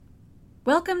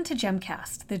Welcome to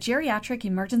GEMcast, the Geriatric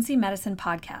Emergency Medicine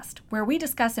podcast, where we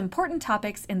discuss important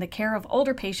topics in the care of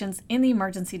older patients in the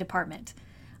emergency department.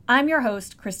 I'm your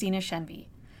host, Christina Shenby.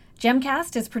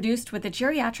 GEMcast is produced with the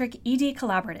Geriatric ED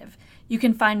Collaborative. You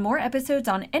can find more episodes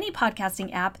on any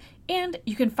podcasting app, and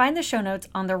you can find the show notes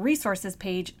on the resources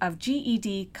page of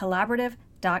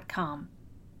gedcollaborative.com.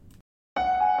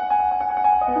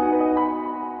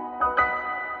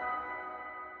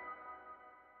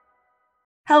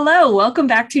 Hello, welcome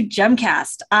back to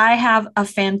GEMcast. I have a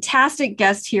fantastic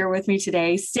guest here with me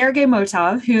today, Sergey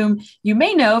Motov, whom you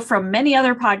may know from many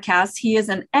other podcasts. He is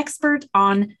an expert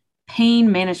on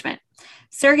pain management.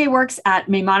 Sergey works at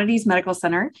Maimonides Medical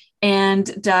Center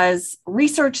and does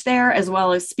research there as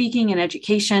well as speaking and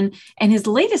education. And his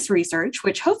latest research,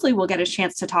 which hopefully we'll get a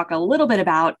chance to talk a little bit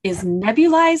about, is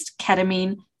nebulized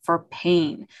ketamine for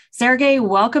pain. Sergey,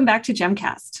 welcome back to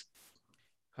GEMcast.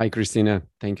 Hi, Christina.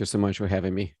 Thank you so much for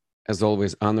having me. As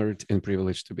always, honored and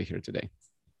privileged to be here today.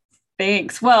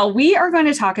 Thanks. Well, we are going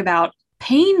to talk about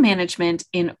pain management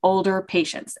in older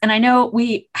patients. And I know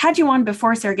we had you on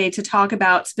before, Sergey, to talk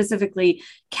about specifically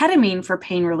ketamine for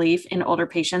pain relief in older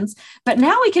patients. But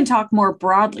now we can talk more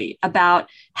broadly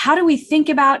about how do we think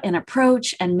about and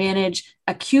approach and manage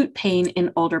acute pain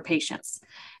in older patients.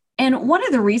 And one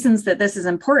of the reasons that this is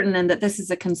important and that this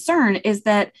is a concern is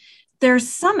that there's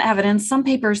some evidence, some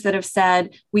papers that have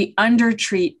said we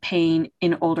undertreat pain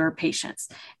in older patients.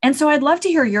 And so I'd love to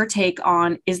hear your take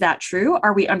on, is that true?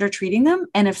 Are we undertreating them?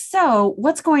 And if so,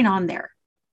 what's going on there?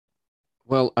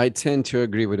 Well, I tend to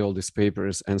agree with all these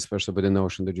papers, and especially with the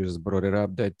notion that you just brought it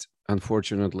up, that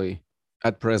unfortunately,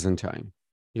 at present time,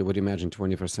 you would imagine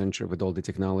 21st century with all the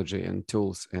technology and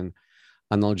tools and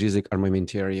analgesic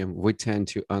armamentarium, we tend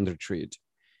to undertreat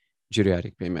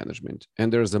geriatric pain management.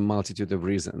 And there's a multitude of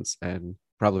reasons, and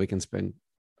probably we can spend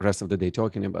the rest of the day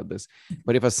talking about this.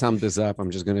 But if I sum this up, I'm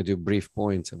just going to do brief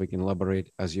points so we can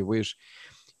elaborate as you wish.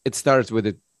 It starts with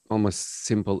it almost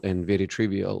simple and very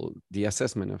trivial, the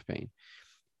assessment of pain.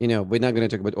 You know, we're not going to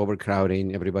talk about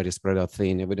overcrowding, everybody spread out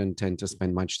thin, and we don't tend to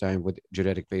spend much time with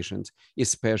geriatric patients,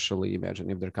 especially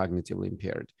imagine if they're cognitively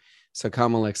impaired. So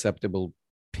commonly acceptable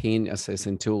pain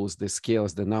assessing tools, the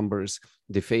scales, the numbers,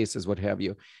 the faces, what have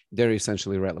you, they're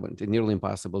essentially relevant. It's nearly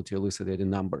impossible to elucidate a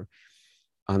number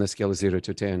on a scale of 0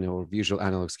 to 10 or visual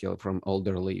analog scale from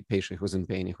elderly patient who's in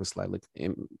pain, who's slightly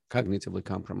cognitively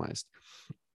compromised.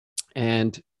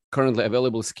 And currently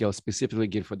available scales specifically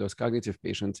geared for those cognitive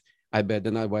patients, I bet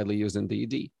they're not widely used in the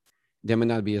ED. They may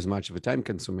not be as much of a time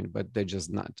consuming, but they're just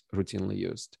not routinely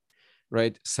used,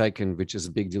 right? Second, which is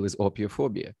a big deal, is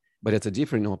opiophobia, but it's a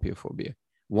different opiophobia.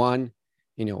 One,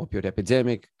 opioid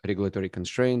epidemic, regulatory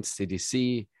constraints,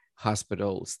 CDC,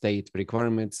 hospital, state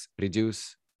requirements,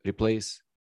 reduce, replace,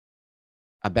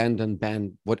 abandon,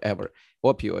 ban, whatever,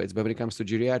 opioids. But when it comes to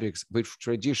geriatrics, we've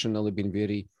traditionally been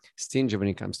very stingy when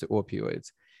it comes to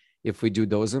opioids. If we do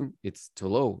dose them, it's too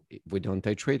low. We don't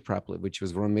titrate properly, we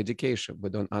choose wrong medication. We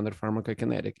don't honor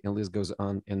pharmacokinetic, and this goes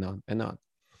on and on and on.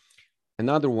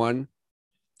 Another one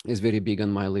is very big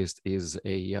on my list is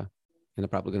and I'm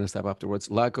probably going to stop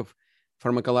afterwards, lack of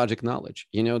pharmacologic knowledge.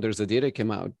 There's a data came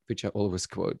out, which I always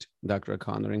quote, Dr.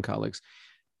 O'Connor and colleagues,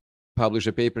 published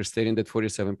a paper stating that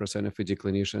 47% of ED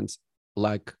clinicians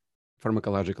lack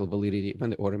pharmacological validity when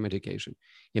they order medication.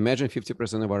 Imagine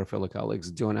 50% of our fellow colleagues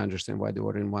don't understand why they're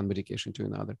ordering one medication to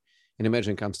another. And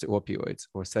imagine it comes to opioids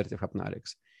or sedative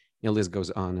hypnotics. And the list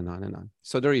goes on and on and on.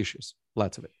 So there are issues,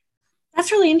 lots of it. That's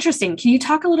really interesting. Can you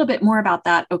talk a little bit more about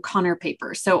that O'Connor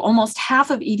paper? So almost half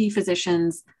of ED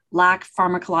physicians lack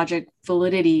pharmacologic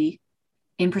validity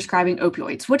in prescribing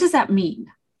opioids. What does that mean?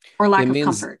 Or lack of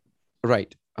comfort?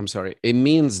 Right. I'm sorry. It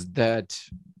means that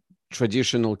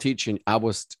traditional teaching, I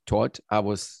was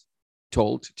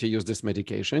told to use this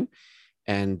medication,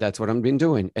 and that's what I've been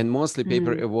doing. And mostly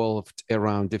paper evolved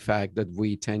around the fact that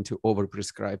we tend to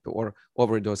overprescribe or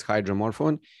overdose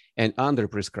hydromorphone and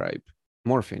underprescribe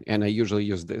morphine. And I usually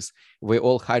use this. We're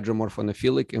all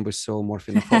hydromorphonophilic and we're so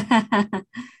morphinophobic.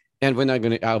 And we're not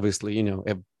going to, obviously,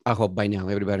 I hope by now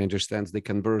everybody understands the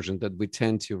conversion that we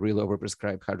tend to really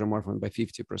overprescribe hydromorphone by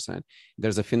 50%.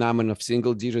 There's a phenomenon of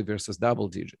single digit versus double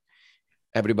digit.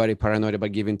 Everybody paranoid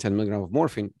about giving 10 milligrams of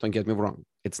morphine. Don't get me wrong.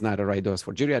 It's not a right dose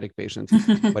for geriatric patients,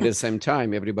 but at the same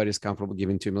time, everybody's comfortable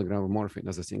giving 2 milligrams of morphine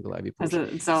as a single IV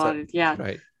portion. Yeah.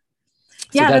 Right.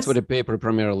 So that's what the paper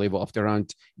primarily evolved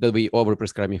around, that we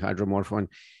overprescribing hydromorphone.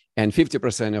 And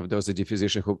 50% of those ED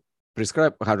physicians who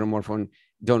prescribe hydromorphone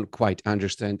don't quite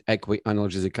understand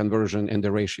equi-analgesic conversion and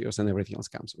the ratios and everything else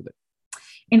comes with it.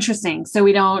 Interesting. So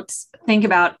we don't think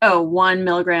about, 1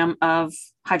 milligram of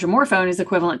hydromorphone is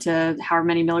equivalent to however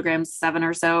many milligrams, 7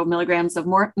 or so milligrams of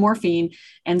morphine.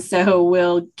 And so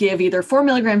we'll give either 4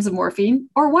 milligrams of morphine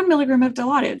or 1 milligram of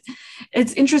Dilaudid.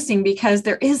 It's interesting because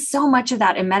there is so much of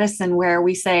that in medicine where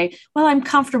we say, well, I'm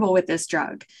comfortable with this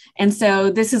drug. And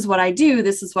so this is what I do.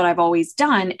 This is what I've always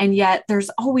done. And yet there's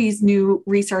always new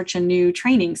research and new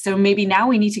training. So maybe now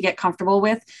we need to get comfortable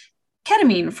with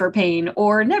ketamine for pain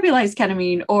or nebulized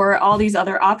ketamine or all these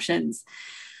other options.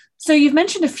 So you've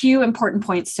mentioned a few important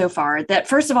points so far that,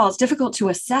 first of all, it's difficult to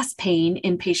assess pain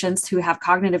in patients who have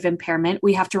cognitive impairment.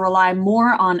 We have to rely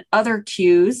more on other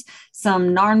cues, some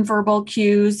nonverbal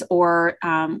cues or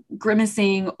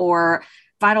grimacing or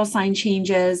vital sign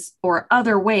changes or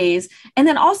other ways. And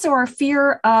then also our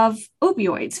fear of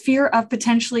opioids, fear of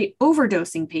potentially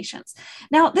overdosing patients.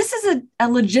 Now, this is a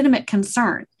legitimate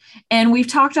concern. And we've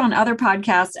talked on other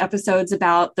podcast episodes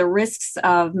about the risks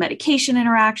of medication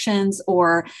interactions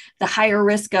or the higher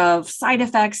risk of side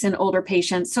effects in older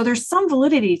patients. So there's some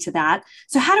validity to that.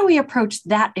 So how do we approach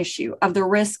that issue of the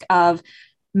risk of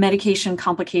medication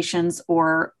complications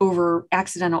or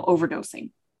accidental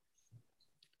overdosing?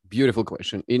 Beautiful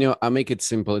question. I'll make it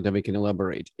simple and then we can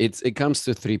elaborate. It comes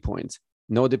to 3 points.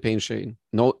 Know the patient,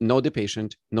 know the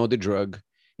patient, know the drug,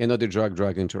 and know the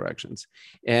drug-drug interactions.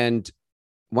 And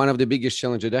one of the biggest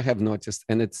challenges that I have noticed,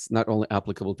 and it's not only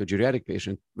applicable to geriatric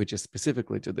patients, which is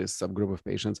specifically to this subgroup of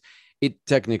patients, it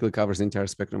technically covers the entire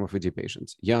spectrum of ED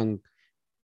patients, young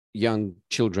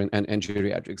children and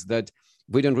geriatrics, that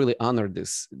we don't really honor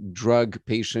this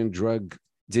drug-patient, drug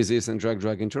disease, and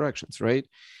drug-drug interactions, right?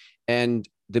 And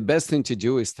the best thing to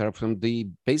do is start from the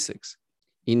basics.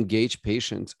 Engage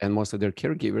patients and most of their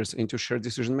caregivers into shared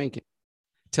decision-making.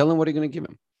 Tell them what you're going to give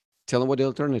them. Tell them what the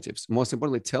alternatives. Most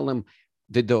importantly, tell them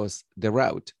the dose, the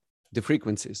route, the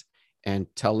frequencies, and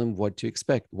tell them what to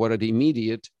expect. What are the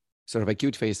immediate sort of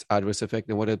acute phase adverse effect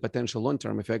and what are the potential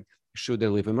long-term effect should they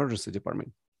leave emergency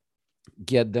department?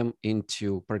 Get them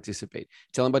into participate.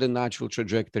 Tell them about the natural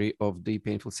trajectory of the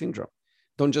painful syndrome.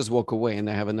 Don't just walk away and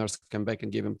have a nurse come back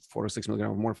and give him 4 or 6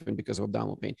 milligrams of morphine because of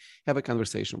abdominal pain. Have a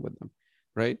conversation with them,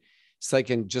 right?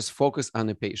 Second, just focus on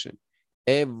the patient.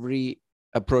 Every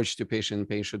approach to patient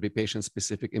pain should be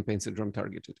patient-specific and pain syndrome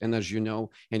targeted. And as you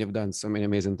know, and you've done so many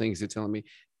amazing things, you're telling me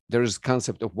there's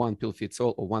concept of one pill fits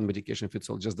all or one medication fits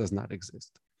all just does not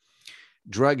exist.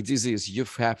 Drug disease, you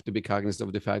have to be cognizant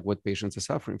of the fact what patients are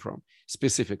suffering from.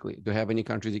 Specifically, do you have any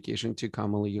contraindication to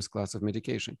commonly used class of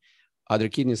medication? Other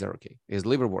kidneys are okay. Is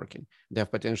liver working? They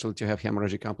have potential to have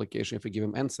hemorrhagic complication if we give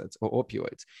them NSAIDs or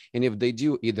opioids. And if they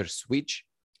do, either switch,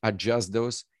 adjust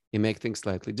those, and make things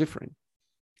slightly different.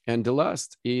 And the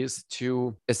last is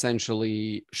to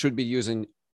essentially should be using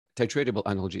titratable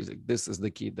analgesic. This is the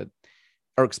key that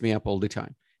irks me up all the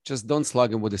time. Just don't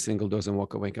slug him with a single dose and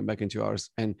walk away and come back in 2 hours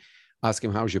and ask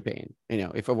him, how's your pain?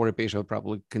 If I were a patient, I would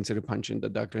probably consider punching the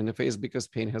doctor in the face because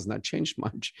pain has not changed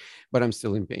much, but I'm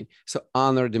still in pain. So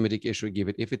honor the medication we give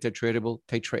it. If it's titratable,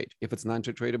 titrate. If it's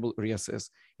non-titratable, reassess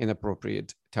in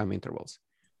appropriate time intervals.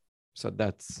 So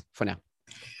that's for now.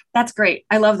 That's great.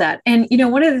 I love that. And,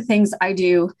 one of the things I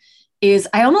do is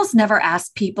I almost never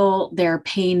ask people their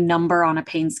pain number on a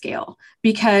pain scale,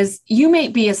 because you may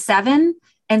be a 7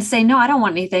 and say, no, I don't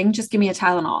want anything. Just give me a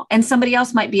Tylenol. And somebody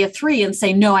else might be a 3 and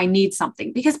say, no, I need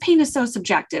something, because pain is so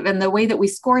subjective and the way that we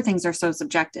score things are so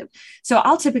subjective. So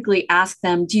I'll typically ask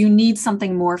them, do you need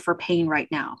something more for pain right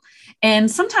now? And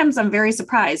sometimes I'm very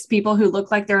surprised. People who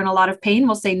look like they're in a lot of pain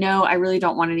will say, no, I really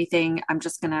don't want anything. I'm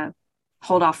just going to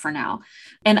hold off for now.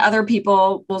 And other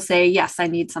people will say, yes, I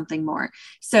need something more.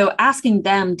 So asking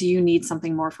them, do you need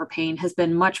something more for pain, has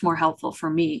been much more helpful for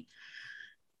me.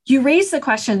 You raised the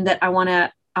question that I want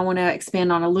to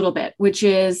expand on a little bit, which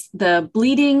is the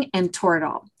bleeding and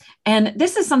Toradol. And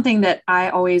this is something that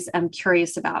I always am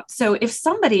curious about. So if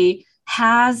somebody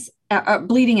has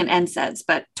bleeding and NSAIDs,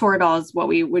 but Toradol is what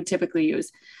we would typically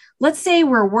use. Let's say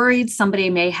we're worried somebody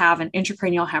may have an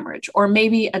intracranial hemorrhage or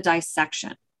maybe a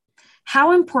dissection.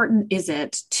 How important is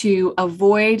it to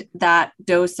avoid that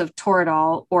dose of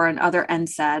Toradol or another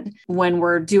NSAID when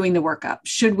we're doing the workup?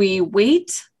 Should we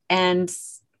wait and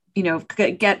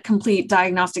get complete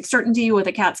diagnostic certainty with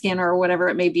a CAT scan or whatever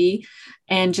it may be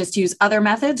and just use other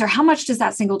methods? Or how much does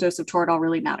that single dose of Toradol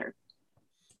really matter?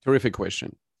 Terrific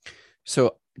question.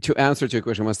 So to answer to your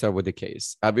question, I must start with the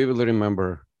case. I vividly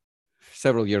remember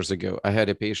several years ago, I had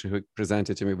a patient who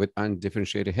presented to me with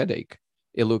undifferentiated headache.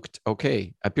 It looked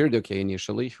okay, appeared okay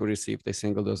initially, who received a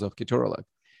single dose of ketorolac.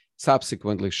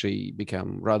 Subsequently, she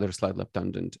became rather slightly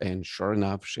obtundant, and sure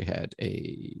enough, she had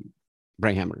a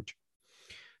brain hemorrhage.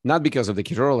 not because of the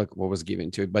ketorolac what was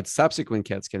given to it, but subsequent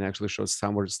CATs can actually show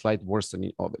somewhat slight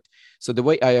worsening of it. So the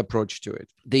way I approach to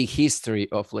it, the history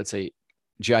of, let's say,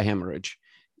 GI hemorrhage,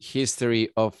 history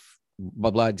of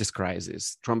blood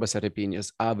crisis,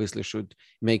 thrombocytopenias obviously should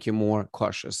make you more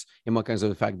cautious in more kinds of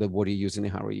the fact that what you're using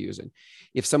and how you're using.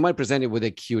 If someone presented with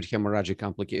acute hemorrhagic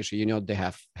complication, you know, they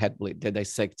have head bleed, they're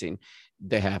dissecting,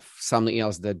 they have something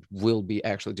else that will be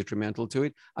actually detrimental to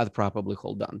it, I'd probably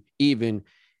hold on. Even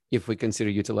if we consider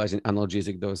utilizing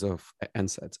analgesic dose of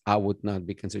NSAIDs, I would not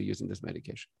be considered using this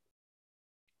medication.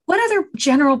 What other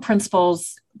general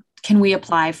principles can we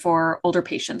apply for older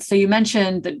patients? So you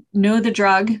mentioned that know the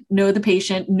drug, know the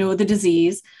patient, know the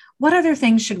disease. What other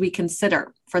things should we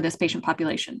consider for this patient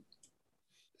population?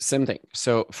 Same thing.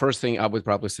 So first thing I would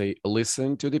probably say,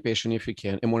 listen to the patient if you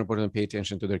can, and more importantly, pay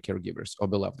attention to their caregivers or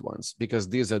beloved ones, because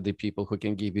these are the people who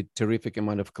can give you terrific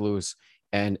amount of clues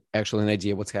and actually an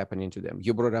idea what's happening to them.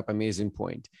 You brought up amazing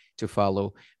point to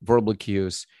follow verbal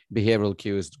cues, behavioral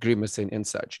cues, grimacing and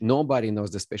such. Nobody knows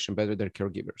this patient better than their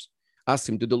caregivers. Ask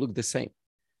them, do they look the same?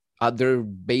 Are they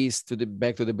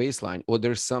back to the baseline, or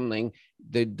there's something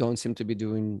they don't seem to be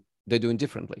doing, they're doing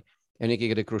differently? And you can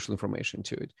get a crucial information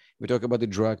to it. We talk about the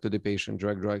drug to the patient,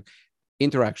 drug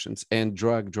interactions and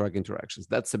drug interactions.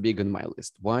 That's a big on my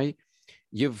list. Why?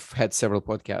 You've had several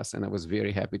podcasts, and I was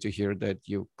very happy to hear that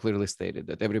you clearly stated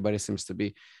that everybody seems to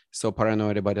be so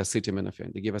paranoid about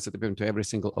acetaminophen. They give acetaminophen to every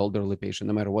single elderly patient,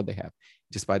 no matter what they have,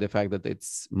 despite the fact that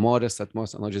it's modest at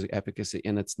most analgesic efficacy,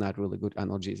 and it's not really good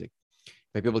analgesic.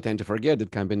 But people tend to forget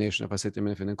that combination of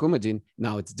acetaminophen and Coumadin,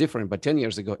 now it's different, but 10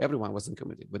 years ago, everyone was on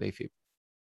Coumadin with AFib.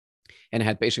 And I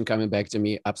had patient coming back to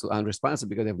me absolutely unresponsive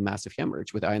because they have massive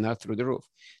hemorrhage with INR through the roof.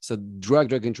 So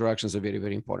drug interactions are very,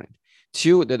 very important.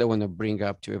 Two that I want to bring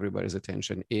up to everybody's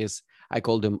attention is, I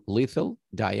call them lethal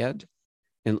dyad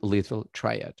and lethal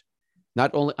triad.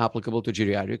 Not only applicable to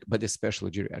geriatric, but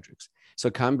especially geriatrics. So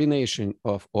combination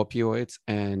of opioids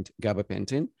and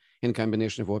gabapentin, in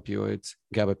combination of opioids,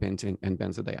 gabapentin, and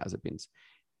benzodiazepines.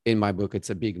 In my book, it's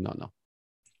a big no-no.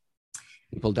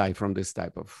 People die from this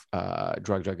type of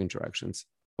drug interactions,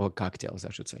 or cocktails,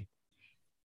 I should say.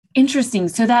 Interesting.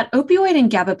 So that opioid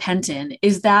and gabapentin,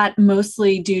 is that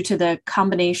mostly due to the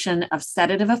combination of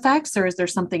sedative effects, or is there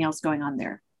something else going on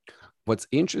there? What's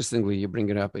interestingly you bring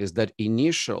it up is that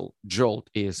initial jolt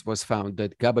was found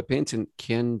that gabapentin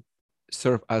can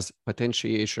serve as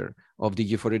potentiator of the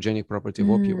euphorogenic property of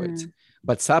opioids,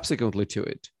 but subsequently to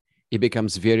it, it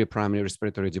becomes very primary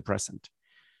respiratory depressant.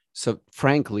 So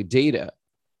frankly, data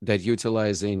that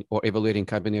utilizing or evaluating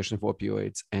combination of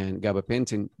opioids and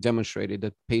gabapentin demonstrated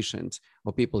that patients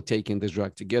or people taking this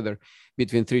drug together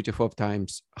between 3 to 4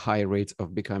 times higher rates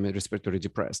of becoming respiratory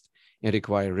depressed and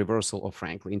require reversal or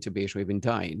frankly intubation or even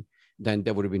dying than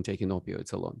they would have been taking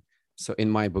opioids alone. So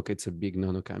in my book, it's a big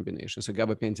no-no combination. So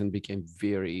gabapentin became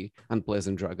very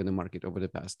unpleasant drug in the market over the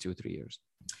past 2-3 years.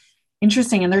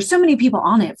 Interesting. And there's so many people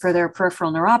on it for their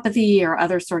peripheral neuropathy or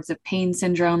other sorts of pain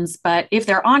syndromes. But if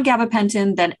they're on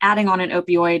gabapentin, then adding on an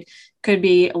opioid could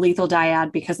be a lethal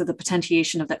dyad because of the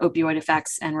potentiation of the opioid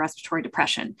effects and respiratory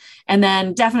depression. And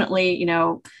then definitely, you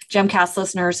know, GEMCAST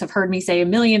listeners have heard me say a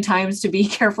million times to be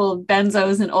careful of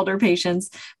benzos in older patients,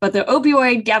 but the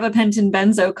opioid gabapentin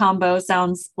benzo combo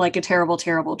sounds like a terrible,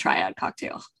 terrible triad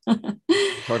cocktail.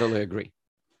 Totally agree.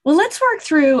 Well, let's work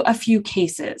through a few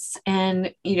cases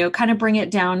and, you know, kind of bring it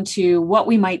down to what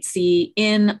we might see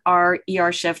in our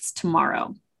ER shifts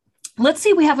tomorrow. Let's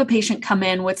say we have a patient come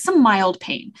in with some mild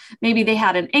pain. Maybe they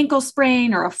had an ankle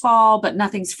sprain or a fall, but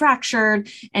nothing's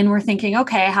fractured. And we're thinking,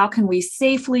 okay, how can we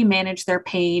safely manage their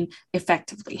pain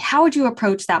effectively? How would you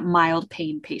approach that mild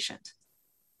pain patient?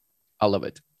 I love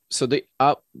it. So the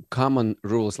common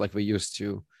rules like we used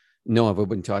to know, we've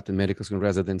been taught in medical school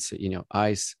residency, you know,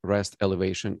 ice, rest,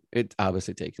 elevation, it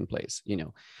obviously taking place, you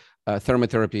know,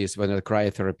 thermotherapy is when the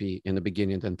cryotherapy in the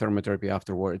beginning, then thermotherapy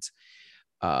afterwards.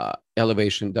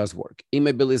 Elevation does work.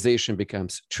 Immobilization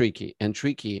becomes tricky.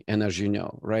 And as you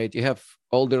know, right, you have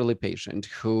elderly patient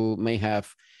who may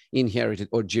have inherited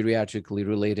or geriatrically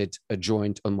related a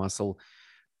joint or muscle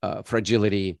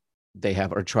fragility. They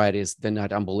have arthritis, they're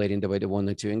not ambulating the way they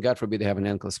wanted to, and God forbid they have an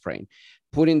ankle sprain.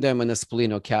 Putting them in a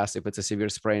spleen or cast, if it's a severe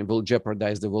sprain, will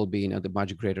jeopardize the well-being at a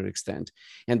much greater extent.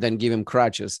 And then give them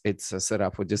crutches, it's a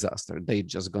setup for disaster. They're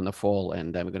just gonna fall,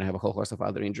 and then we're gonna have a whole host of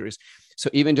other injuries. So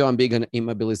even though I'm big on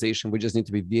immobilization, we just need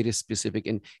to be very specific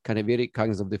and kind of very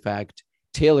cognizant of the fact,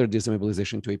 tailor this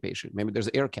immobilization to a patient. Maybe there's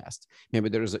an air cast, maybe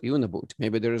there's a uniboot,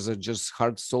 maybe there's a just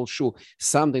hard sole shoe,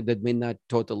 something that may not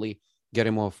totally get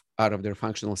them out of their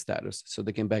functional status so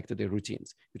they can back to their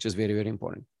routines, which is very, very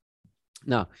important.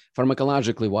 Now,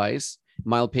 pharmacologically wise,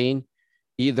 mild pain,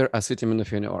 either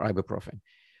acetaminophen or ibuprofen.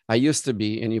 I used to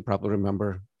be, and you probably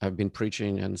remember, I've been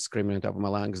preaching and screaming at the top of my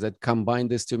lungs that combine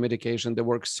these two medications that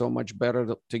work so much better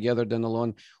together than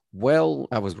alone. Well,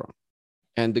 I was wrong.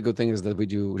 And the good thing is that we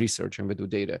do research and we do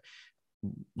data.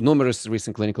 Numerous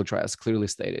recent clinical trials clearly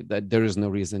stated that there is no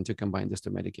reason to combine these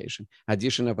two medications.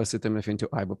 Addition of acetaminophen to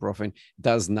ibuprofen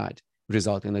does not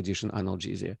result in additional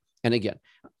analgesia. And again,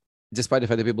 despite the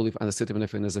fact that we believe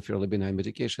acetaminophen is a fairly benign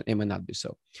medication, it may not be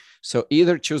so. So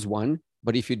either choose one,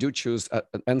 but if you do choose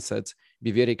NSAIDs,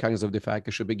 be very cognizant of the fact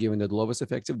it should be given at the lowest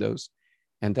effective dose.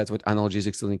 And that's what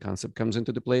analgesic ceiling concept comes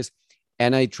into the place.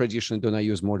 And I traditionally do not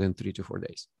use more than 3 to 4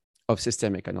 days of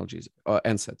systemic analgesic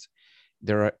NSAIDs.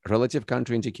 There are relative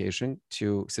contraindication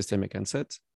to systemic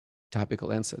NSAIDs, topical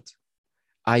NSAIDs.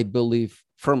 I believe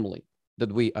firmly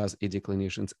that we as ED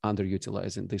clinicians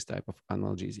underutilizing this type of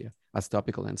analgesia as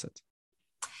topical NSAIDs.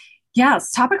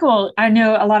 Yes, topical. I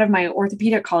know a lot of my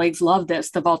orthopedic colleagues love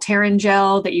this, the Voltaren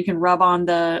gel that you can rub on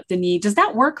the knee. Does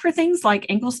that work for things like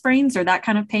ankle sprains or that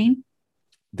kind of pain?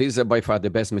 These are by far the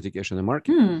best medication in the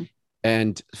market.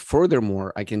 And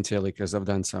furthermore, I can tell you, because I've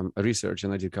done some research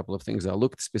and I did a couple of things, I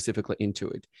looked specifically into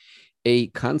it. A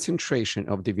concentration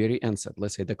of the very NSAID,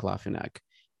 let's say diclofenac,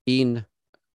 in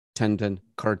tendon,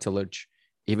 cartilage,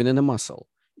 even in the muscle,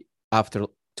 after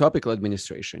topical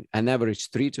administration, an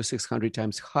average 300 to 600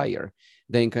 times higher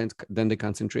than the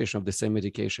concentration of the same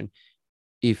medication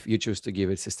if you choose to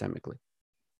give it systemically.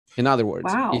 In other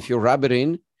words, if you rub it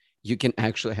in, you can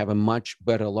actually have a much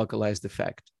better localized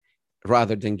effect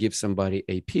rather than give somebody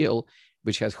a pill,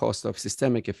 which has host of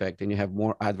systemic effect and you have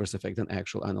more adverse effect than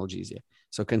actual analgesia.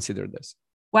 So consider this.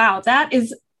 Wow, that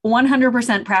is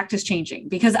 100% practice changing,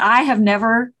 because I have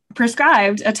never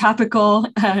prescribed a topical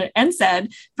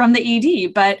NSAID from the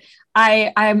ED, but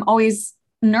I'm always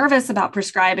nervous about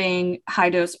prescribing high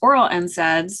dose oral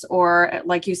NSAIDs, or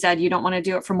like you said, you don't want to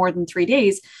do it for more than 3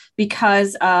 days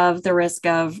because of the risk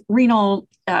of renal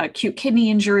acute kidney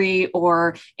injury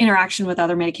or interaction with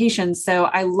other medications. So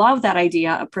I love that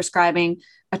idea of prescribing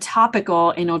a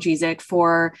topical analgesic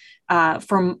for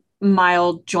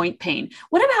mild joint pain.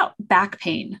 What about back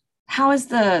pain? How is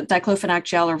the diclofenac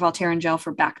gel or Voltaren gel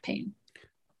for back pain?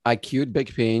 Acute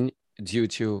back pain due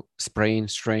to sprain,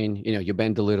 strain, you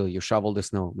bend a little, you shovel the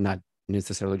snow, not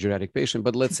necessarily a geriatric patient,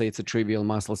 but let's say it's a trivial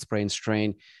muscle sprain,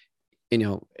 strain,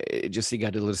 just you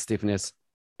got a little stiffness.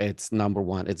 It's number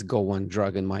one, it's go one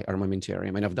drug in my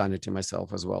armamentarium. And I've done it to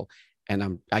myself as well.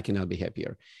 And I cannot be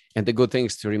happier. And the good thing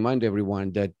is to remind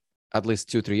everyone that at least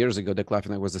 2-3 years ago,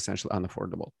 diclofenac was essentially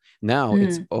unaffordable. Now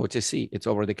it's OTC, it's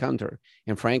over the counter.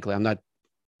 And frankly, I'm not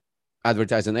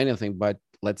advertising anything, but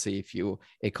let's say if you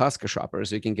a Costco shopper,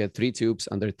 so you can get 3 tubes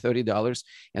under $30,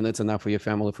 and that's enough for your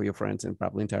family, for your friends, and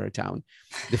probably entire town.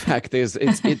 The fact is,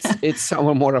 it's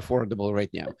somewhat more affordable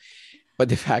right now. But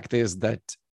the fact is that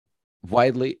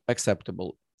widely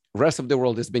acceptable. Rest of the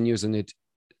world has been using it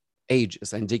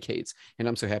ages and decades, and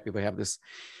I'm so happy we have this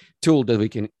tool that we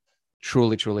can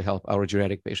truly help our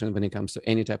geriatric patients when it comes to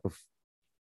any type of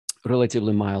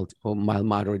relatively mild or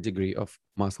moderate degree of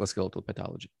musculoskeletal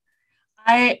pathology.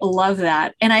 I love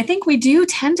that. And I think we do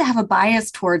tend to have a bias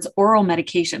towards oral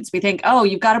medications. We think, oh,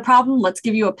 you've got a problem, let's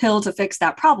give you a pill to fix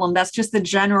that problem. That's just the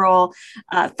general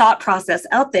thought process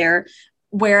out there.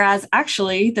 Whereas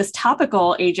actually this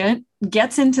topical agent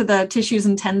gets into the tissues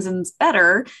and tendons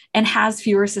better and has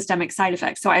fewer systemic side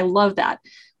effects. So I love that.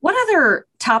 What other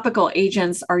topical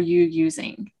agents are you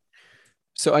using?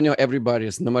 So I know everybody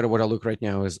is, no matter what I look right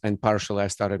now is, and partially I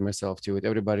started myself to it,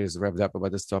 everybody is revved up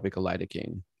about this topical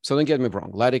lidocaine. So don't get me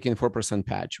wrong, lidocaine 4%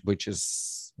 patch, which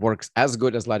works as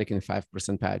good as lidocaine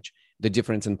 5% patch. The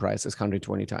difference in price is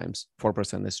 120 times.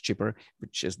 4% is cheaper,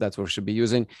 that's what we should be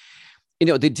using.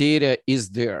 The data is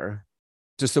there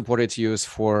to support its use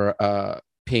for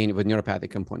pain with neuropathic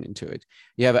component to it.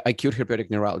 You have acute herpetic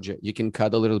neuralgia. You can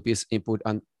cut a little piece, input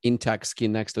on intact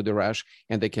skin next to the rash,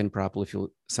 and they can probably feel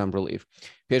some relief.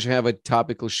 Patients have a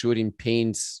topical shooting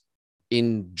pains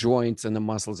in joints and the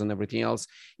muscles and everything else,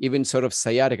 even sort of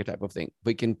sciatica type of thing.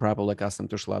 We can probably custom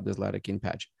to schlab this lidocaine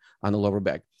patch on the lower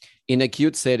back. In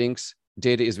acute settings,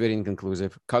 data is very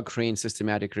inconclusive. Cochrane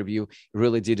systematic review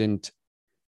really didn't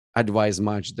advise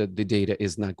much that the data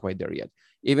is not quite there yet.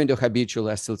 Even though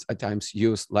habitually I still at times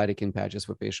use lidocaine patches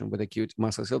for patients with acute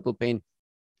musculoskeletal pain,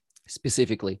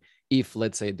 specifically if,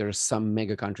 let's say, there's some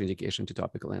mega contraindication to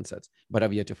topical NSAIDs, but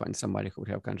I've yet to find somebody who would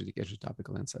have contraindication to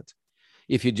topical NSAIDs.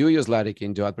 If you do use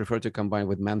lidocaine, do I prefer to combine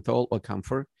with menthol or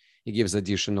camphor? It gives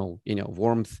additional,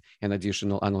 warmth and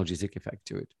additional analgesic effect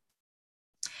to it.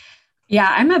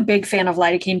 Yeah, I'm a big fan of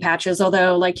lidocaine patches,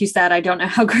 although, like you said, I don't know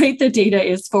how great the data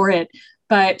is for it.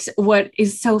 But what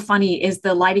is so funny is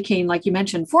the lidocaine, like you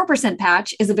mentioned, 4%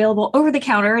 patch is available over the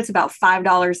counter. It's about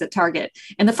 $5 at Target.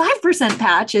 And the 5%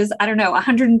 patch is, I don't know,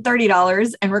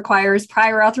 $130 and requires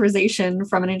prior authorization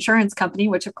from an insurance company,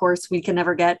 which of course we can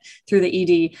never get through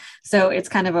the ED. So it's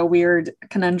kind of a weird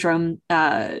conundrum,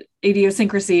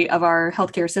 idiosyncrasy of our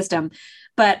healthcare system.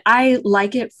 But I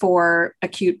like it for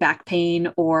acute back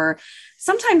pain or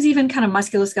sometimes even kind of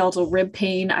musculoskeletal rib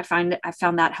pain. I found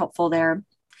that helpful there.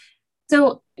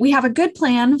 So we have a good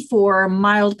plan for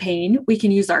mild pain. We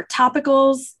can use our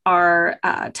topicals, our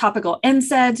topical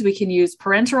NSAIDs. We can use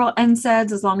parenteral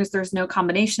NSAIDs as long as there's no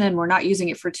combination and we're not using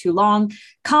it for too long.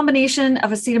 Combination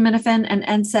of acetaminophen and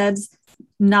NSAIDs,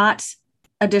 not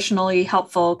additionally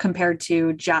helpful compared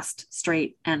to just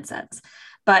straight NSAIDs.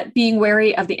 But being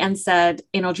wary of the NSAID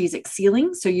analgesic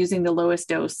ceiling, so using the lowest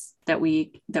dose that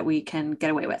we can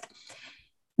get away with.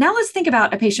 Now let's think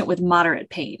about a patient with moderate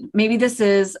pain. Maybe this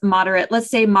is moderate, let's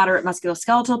say moderate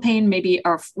musculoskeletal pain, maybe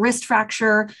a wrist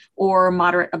fracture or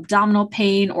moderate abdominal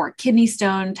pain or kidney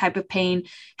stone type of pain.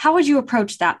 How would you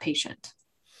approach that patient?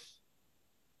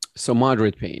 So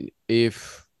moderate pain,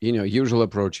 if, usual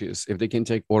approach is if they can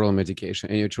take oral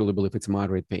medication and you truly believe it's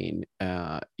moderate pain,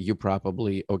 you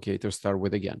probably, okay, to start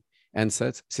with again,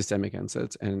 NSAIDs, systemic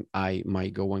NSAIDs, and my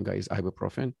go-one guy is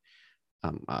ibuprofen.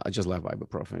 I just love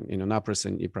ibuprofen.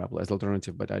 Naproxen, ipraplase as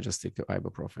alternative, but I just stick to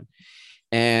ibuprofen.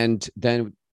 And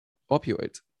then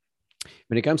opioids.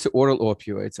 When it comes to oral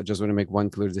opioids, I just want to make one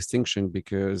clear distinction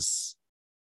because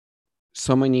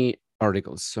so many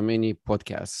articles, so many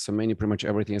podcasts, pretty much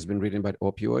everything has been written about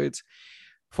opioids,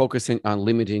 focusing on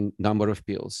limiting number of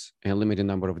pills and limiting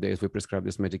number of days we prescribe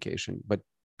this medication. But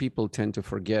people tend to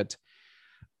forget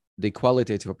the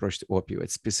qualitative approach to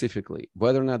opioids, specifically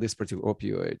whether or not this particular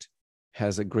opioid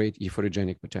has a great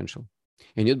euphorogenic potential.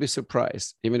 And you'd be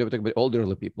surprised, even if we talk about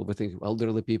elderly people, we think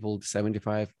elderly people,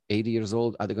 75, 80 years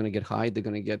old, are they going to get high? They're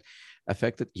going to get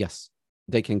affected? Yes,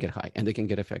 they can get high and they can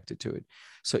get affected to it.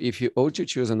 So if you ought to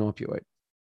choose an opioid,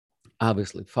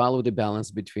 obviously follow the balance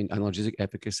between analgesic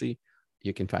efficacy,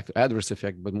 you can factor adverse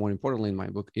effect, but more importantly in my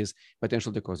book is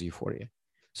potential to cause euphoria.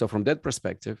 So from that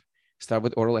perspective, start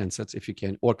with oral NSAIDs if you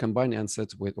can, or combine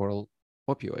NSAIDs with oral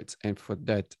opioids. And for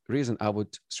that reason, I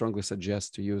would strongly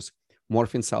suggest to use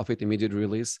morphine sulfate immediate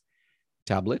release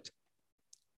tablet,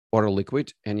 oral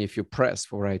liquid. And if you press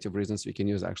for a variety of reasons, you can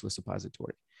use actually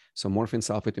suppository. So morphine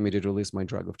sulfate immediate release, my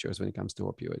drug of choice when it comes to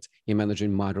opioids in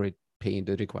managing moderate pain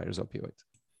that requires opioids.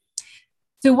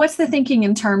 So what's the thinking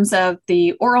in terms of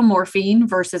the oral morphine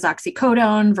versus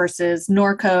oxycodone versus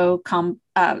Norco,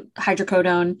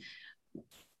 hydrocodone?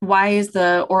 Why is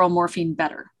the oral morphine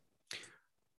better?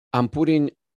 I'm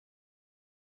putting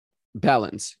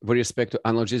balance with respect to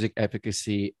analgesic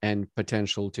efficacy and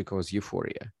potential to cause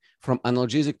euphoria. From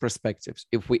analgesic perspectives,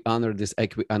 if we honor this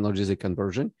equi-analgesic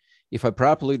conversion, if I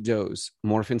properly dose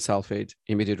morphine sulfate,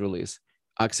 immediate release,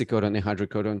 oxycodone and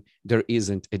hydrocodone, there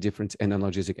isn't a difference in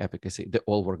analgesic efficacy. They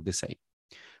all work the same.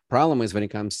 Problem is when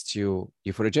it comes to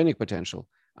euphorogenic potential,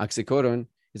 oxycodone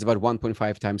is about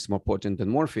 1.5 times more potent than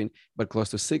morphine, but close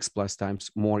to 6+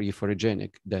 times more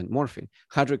euphorogenic than morphine.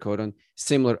 Hydrocodone,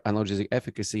 similar analgesic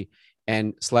efficacy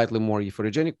and slightly more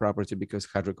euphorogenic property because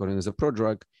hydrocodone is a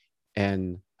prodrug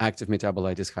and active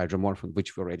metabolite is hydromorphine,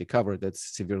 which we already covered,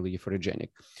 that's severely euphorogenic.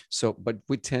 So, but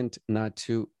we tend not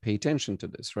to pay attention to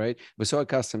this, right? We're so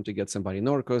accustomed to get somebody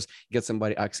Norcos, get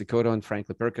somebody oxycodone,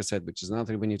 frankly, Percocet, which is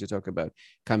another we need to talk about,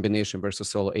 combination versus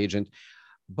solo agent.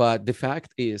 But the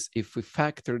fact is, if we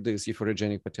factor this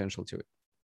euphorogenic potential to it,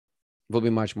 we'll be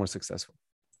much more successful.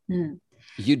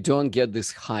 You don't get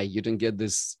this high, you don't get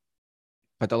this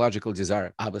pathological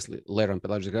desire, obviously later on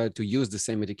pathological desire to use the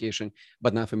same medication,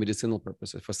 but not for medicinal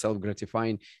purposes, for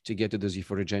self-gratifying to get to this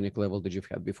euphorogenic level that you've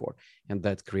had before. And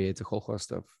that creates a whole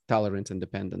host of tolerance and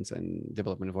dependence and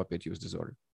development of opioid use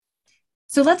disorder.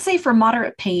 So let's say for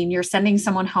moderate pain, you're sending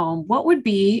someone home. What would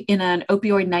be in an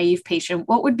opioid naive patient?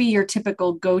 What would be your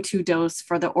typical go-to dose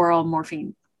for the oral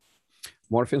morphine?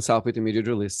 Morphine sulfate immediate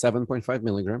release, 7.5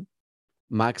 milligram,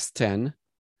 max 10.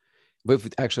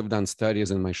 We've actually done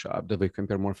studies in my shop that we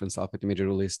compare morphine sulfate immediate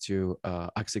release to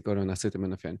oxycodone and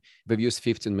acetaminophen. We've used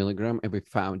 15 milligram and we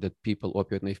found that people,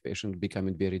 opioid naive patients,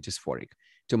 becoming very dysphoric,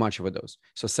 too much of a dose.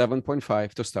 So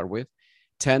 7.5 to start with,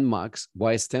 10 max.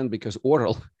 Why is 10? Because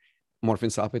oral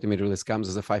morphine sulfate immediate release comes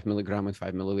as a 5 milligram and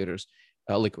 5 milliliters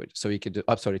liquid. So you could do,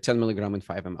 10 milligram and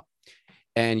 5 ml.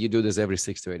 And you do this every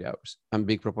 6 to 8 hours. I'm a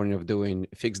big proponent of doing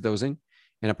fixed dosing,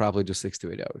 and I probably do 6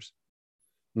 to 8 hours.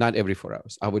 Not every 4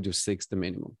 hours. I would do 6 the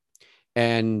minimum.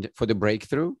 And for the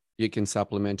breakthrough, you can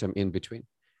supplement them in between.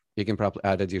 You can probably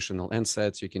add additional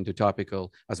NSAIDs. You can do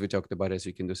topical, as we talked about, as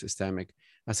you can do systemic.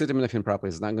 Acetaminophen probably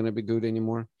is not going to be good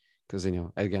anymore because,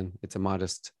 again, it's a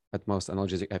modest, at most,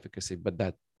 analgesic efficacy, but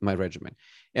that's my regimen.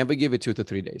 And we give it 2 to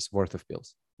 3 days worth of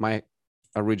pills. My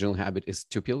original habit is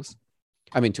 2 pills.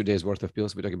 2 days worth of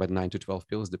pills. We're talking about 9 to 12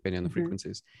 pills, depending on the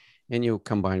frequencies. And you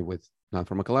combine with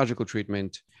non-pharmacological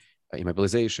treatment,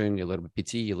 immobilization, a little bit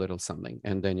PT, a little something,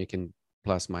 and then you can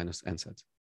plus minus NSAIDs.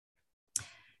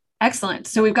 Excellent.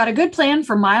 So we've got a good plan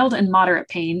for mild and moderate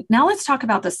pain. Now let's talk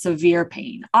about the severe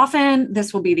pain. Often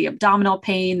this will be the abdominal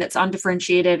pain that's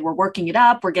undifferentiated. We're working it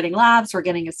up, we're getting labs, we're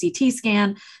getting a CT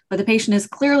scan, but the patient is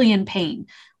clearly in pain.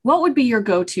 What would be your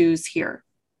go-tos here?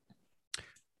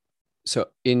 So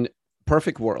in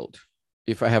perfect world,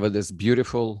 if I have this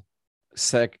beautiful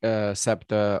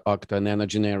septa,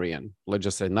 octogenarian, let's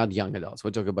just say not young adults,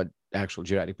 we're talking about actual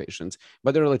geriatric patients,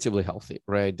 but they're relatively healthy,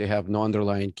 right? They have no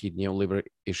underlying kidney or liver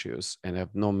issues and have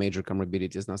no major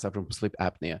comorbidities, not suffering from sleep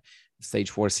apnea, stage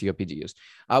 4 COPD use.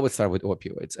 I would start with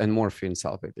opioids, and morphine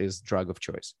sulfate is drug of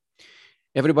choice.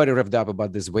 Everybody revved up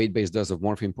about this weight-based dose of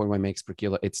morphine, 0.1 mg per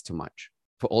kilo. It's too much.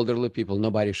 For elderly people,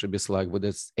 nobody should be slugged with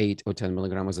this 8 or 10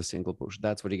 milligrams as a single push.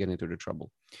 That's where you get into the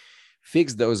trouble.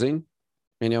 Fixed dosing,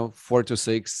 4 to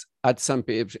 6, at some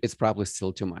people, it's probably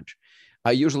still too much.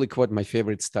 I usually quote my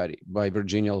favorite study by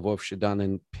Virginia Lvovsky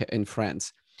done in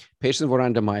France. Patients were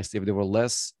randomized if they were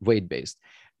less weight-based.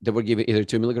 They were given either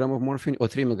 2 milligrams of morphine or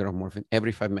 3 milligrams of morphine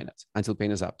every 5 minutes until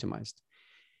pain is optimized.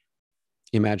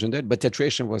 Imagine that, but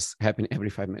titration was happening every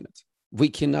 5 minutes. We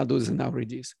cannot do this in our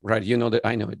EDs, right? You know that,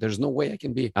 I know it. There's no way I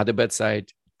can be at the bedside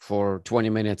for 20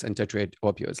 minutes and titrate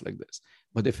opioids like this.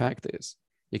 But the fact is,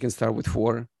 you can start with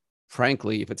 4.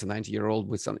 Frankly, if it's a 90-year-old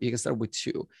with some, you can start with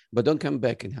 2, but don't come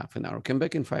back in half an hour. Come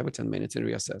back in 5 or 10 minutes and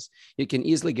reassess. You can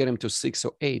easily get them to 6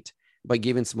 or 8 by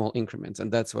giving small increments.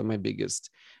 And that's why my biggest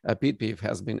pet peeve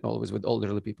has been always with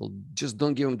elderly people. Just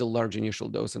don't give them the large initial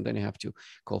dose, and then you have to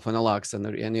call for naloxone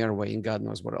or any airway and God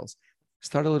knows what else.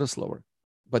 Start a little slower,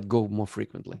 but go more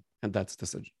frequently. And that's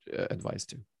the advice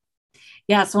too.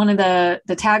 Yes, one of the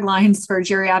taglines for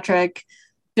geriatric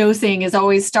dosing is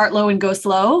always start low and go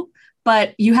slow.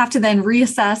 But you have to then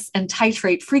reassess and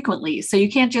titrate frequently. So you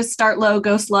can't just start low,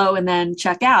 go slow, and then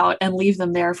check out and leave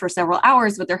them there for several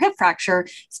hours with their hip fracture.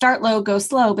 Start low, go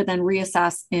slow, but then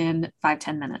reassess in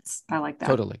 5-10 minutes. I like that.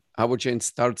 Totally. I would change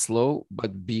start slow,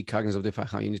 but be cognizant of the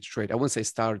fact how you need to titrate. I wouldn't say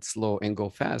start slow and go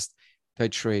fast,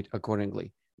 titrate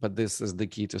accordingly. But this is the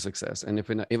key to success. And if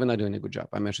we're even not doing a good job,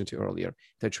 I mentioned to you earlier,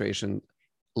 titration,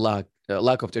 lack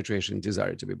of titration,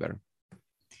 desire to be better.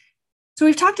 So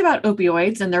we've talked about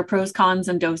opioids and their pros, cons,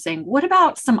 and dosing. What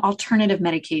about some alternative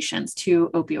medications to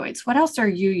opioids? What else are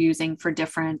you using for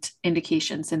different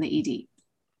indications in the ED?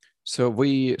 So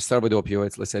we start with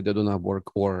opioids. Let's say they do not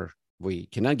work, or we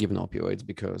cannot give opioids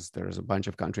because there's a bunch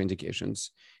of contraindications.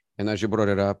 And as you brought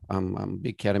it up, I'm a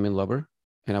big ketamine lover,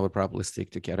 and I would probably stick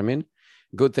to ketamine.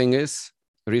 Good thing is,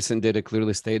 recent data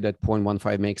clearly state that 0.15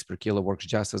 mg per kilo works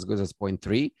just as good as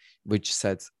 0.3, which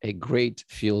sets a great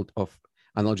field of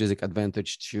analgesic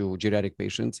advantage to geriatric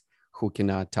patients who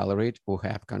cannot tolerate or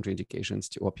have contraindications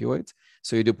to opioids.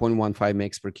 So you do 0.15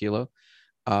 mg per kilo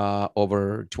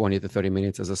over 20 to 30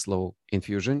 minutes as a slow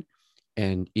infusion.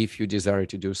 And if you desire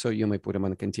to do so, you may put them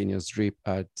on a continuous drip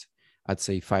at, I'd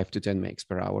say 5 to 10 mg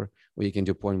per hour, or you can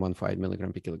do 0.15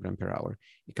 milligram per kilogram per hour.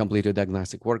 You complete a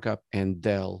diagnostic workup and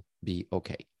they'll be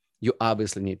okay. You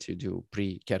obviously need to do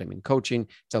pre-ketamine coaching,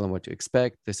 tell them what to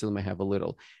expect. They still may have a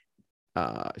little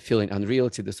feeling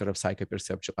unreality, the sort of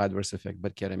psychoperceptual adverse effect,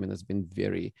 but ketamine has been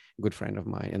very good friend of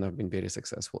mine and I've been very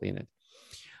successful in it.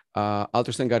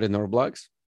 Ultrasound guided nerve blocks,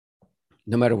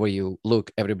 no matter where you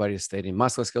look, everybody's stating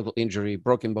musculoskeletal injury,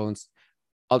 broken bones,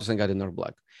 ultrasound guided nerve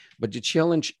block. But the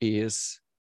challenge is,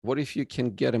 what if you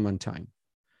can get them on time?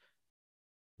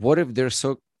 What if they're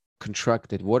so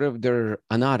contracted? What if their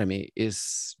anatomy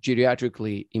is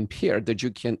geriatrically impaired that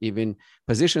you can't even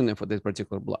position them for this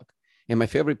particular block? And my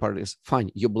favorite part is, fine,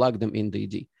 you block them in the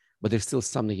ED, but there's still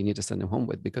something you need to send them home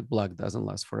with because block doesn't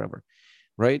last forever,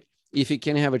 right? If you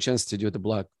can have a chance to do the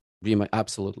block,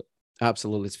 absolutely.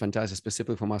 Absolutely. It's fantastic,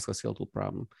 specifically for musculoskeletal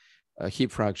problem,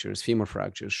 hip fractures, femur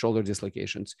fractures, shoulder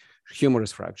dislocations,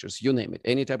 humerus fractures, you name it.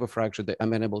 Any type of fracture that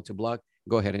I'm unable to block,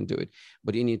 go ahead and do it.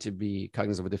 But you need to be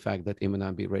cognizant of the fact that it may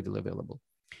not be readily available.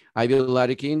 IV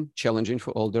lidocaine, challenging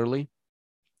for elderly.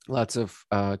 Lots of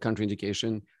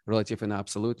contraindication, relative and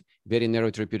absolute, very narrow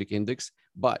therapeutic index,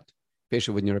 but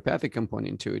patient with neuropathic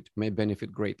component to it may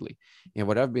benefit greatly. And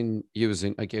what I've been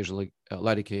using occasionally,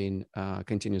 lidocaine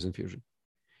continuous infusion.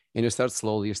 And you start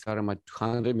slowly, you start them at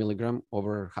 100 milligram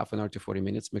over half an hour to 40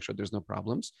 minutes, make sure there's no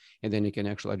problems, and then you can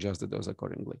actually adjust the dose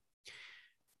accordingly.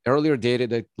 earlier data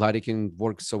that lidocaine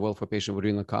works so well for patients with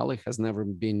renal colic has never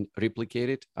been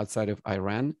replicated outside of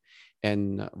Iran.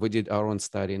 And we did our own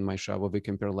study in my shop where we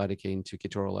compare lidocaine to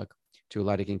ketorolac, to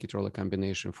lidocaine ketorolac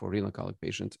combination for renal colic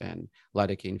patients, and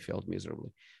lidocaine failed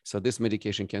miserably. So this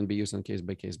medication can be used on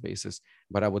case-by-case basis,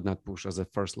 but I would not push as a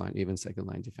first line, even second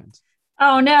line defense.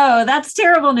 Oh no, that's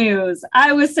terrible news.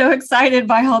 I was so excited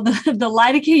by all the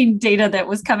lidocaine data that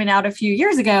was coming out a few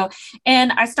years ago.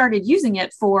 And I started using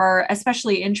it for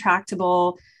especially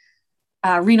intractable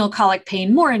renal colic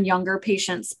pain, more in younger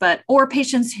patients, or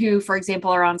patients who, for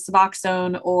example, are on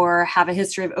Suboxone or have a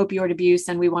history of opioid abuse,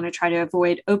 and we want to try to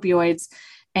avoid opioids.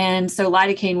 And so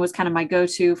lidocaine was kind of my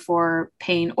go-to for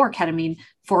pain, or ketamine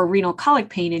for renal colic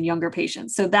pain in younger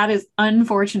patients. So that is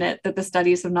unfortunate that the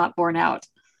studies have not borne out.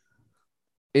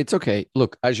 It's okay.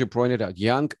 Look, as you pointed out,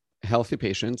 young, healthy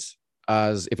patients,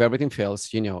 as if everything fails,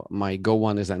 my go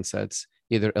one is NSAIDs,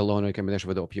 either alone or in combination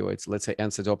with opioids. Let's say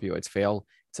NSAIDs opioids fail.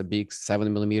 It's a big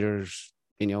 7 millimeters,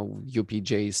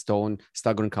 UPJ stone,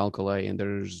 Staggering calculi, and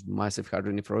there's massive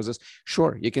hydronephrosis.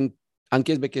 Sure, you can, on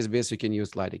case-by-case basis, you can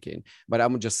use lidocaine. But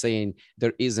I'm just saying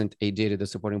there isn't a data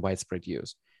that's supporting widespread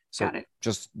use. So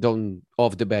just don't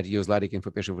off the bat use lidocaine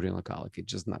for patients with renal colic.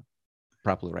 It's just not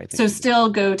properly right. So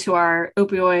still go to our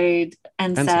opioid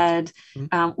NSAID,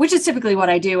 which is typically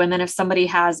what I do. And then if somebody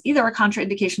has either a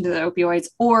contraindication to the opioids,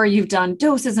 or you've done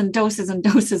doses and doses and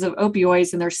doses of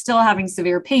opioids and they're still having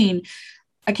severe pain,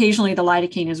 occasionally the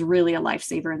lidocaine is really a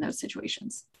lifesaver in those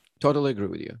situations. Totally agree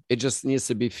with you. It just needs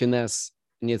to be finesse,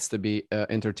 needs to be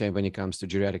entertained when it comes to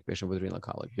geriatric patient with renal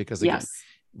colic, because again,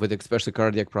 with especially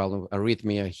cardiac problem,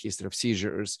 arrhythmia, history of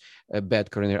seizures,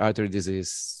 bad coronary artery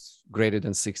disease, greater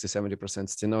than 60-70%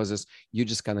 stenosis, you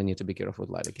just kind of need to be careful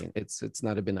with lidocaine. It's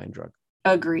not a benign drug.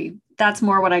 Agree. That's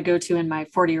more what I go to in my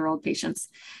 40-year-old patients.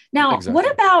 Now, What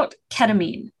about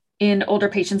ketamine in older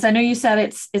patients? I know you said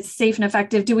it's safe and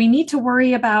effective. Do we need to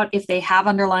worry about if they have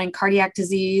underlying cardiac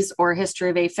disease or history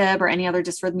of AFib or any other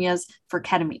dysrhythmias for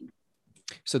ketamine?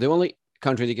 So the only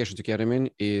contraindication to ketamine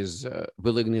is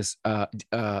willingness,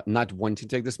 not wanting to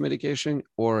take this medication,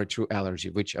 or true allergy,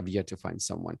 which I've yet to find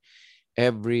someone.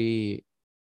 Every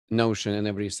notion and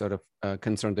every sort of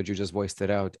concern that you just voiced it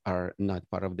out are not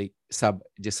part of the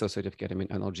sub-dissociative ketamine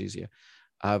analgesia.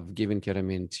 I've given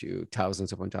ketamine to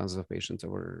thousands upon thousands of patients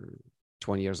over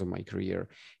 20 years of my career,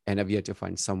 and I've yet to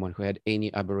find someone who had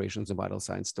any aberrations in vital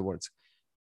signs towards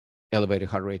elevated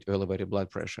heart rate or elevated blood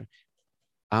pressure.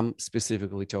 I'm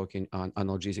specifically talking on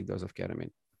analgesic dose of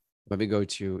ketamine. When we go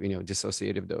to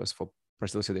dissociative dose for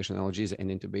post-sedation analgesia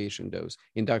and intubation dose,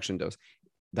 induction dose,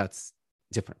 that's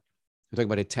different. We're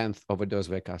talking about a 10th of a dose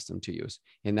we're accustomed to use.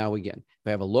 And now again,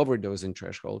 we have a lower dosing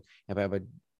threshold, and we have a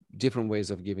different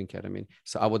ways of giving ketamine.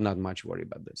 So I would not much worry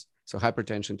about this. So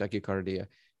hypertension, tachycardia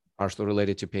are still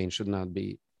related to pain, should not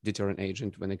be deterrent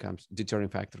factor when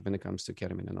it comes to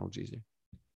ketamine analgesia.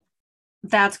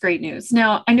 That's great news.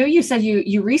 Now, I know you said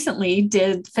you recently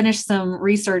did finish some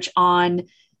research on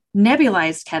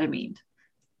nebulized ketamine.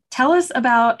 Tell us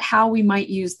about how we might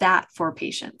use that for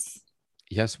patients.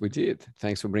 Yes, we did.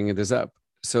 Thanks for bringing this up.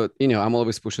 So, I'm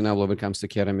always pushing out when it comes to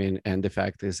ketamine. And the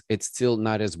fact is, it's still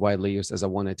not as widely used as I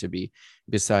want it to be,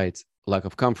 besides lack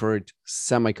of comfort,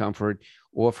 semi-comfort,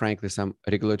 or frankly, some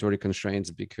regulatory constraints,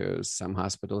 because some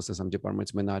hospitals and some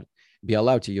departments may not be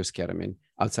allowed to use ketamine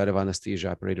outside of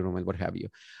anesthesia, operating room, and what have you.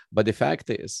 But the fact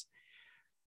is,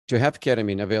 to have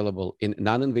ketamine available in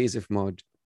non-invasive mode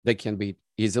that can be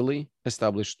easily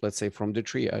established, let's say from the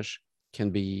triage, can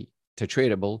be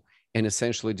titratable, and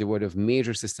essentially devoid of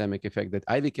major systemic effect that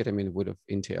IV ketamine would have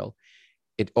entailed,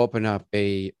 it opened up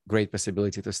a great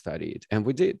possibility to study it. And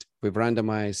we did. We've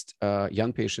randomized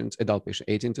young patients, adult patients,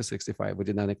 18 to 65. We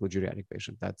did not include geriatric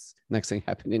patients. That's next thing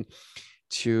happening,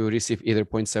 to receive either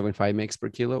 0.75 mg per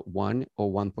kilo, 1 or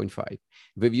 1.5.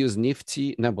 We've used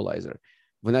NIFT nebulizer.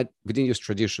 We didn't use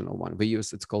traditional one. We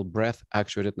used, it's called breath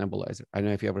actuated nebulizer. I don't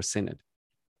know if you've ever seen it.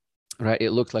 Right,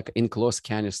 it looks like an enclosed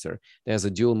canister. There's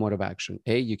a dual mode of action.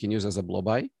 You can use as a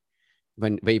blow-by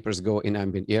when vapors go in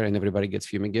ambient air and everybody gets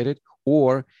fumigated,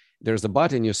 or there's a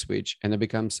button you switch and it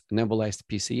becomes nebulized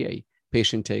PCA.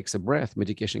 Patient takes a breath,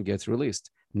 medication gets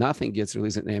released. Nothing gets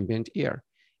released in ambient air.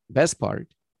 Best part,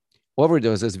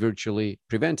 overdose is virtually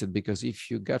prevented, because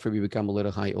if you, God forbid, become a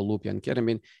little high or loopy on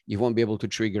ketamine, you won't be able to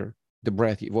trigger the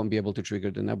breath, you won't be able to trigger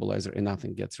the nebulizer, and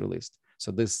nothing gets released. So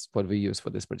this is what we use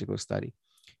for this particular study.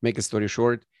 Make a story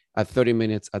short, at 30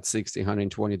 minutes, at 60,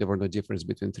 120, there were no difference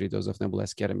between 3 doses of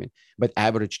nebulized ketamine. But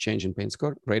average change in pain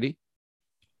score, ready?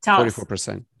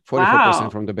 44%.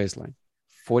 44% from the baseline.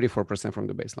 44% from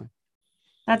the baseline.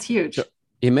 That's huge. So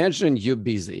imagine you're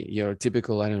busy. You're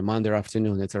typical, Monday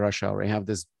afternoon, it's a rush hour. You have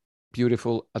this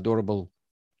beautiful, adorable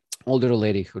older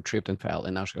lady who tripped and fell,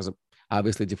 and now she has a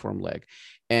obviously deformed leg,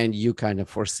 and you kind of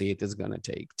foresee it's going to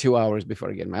take 2 hours before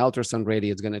I get my ultrasound ready.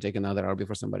 It's going to take another hour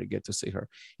before somebody get to see her.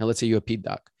 And let's say you're a ped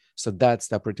doc. So that's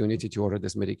the opportunity to order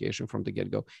this medication from the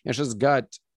get-go. And she's got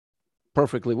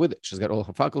perfectly with it. She's got all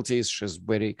her faculties. She's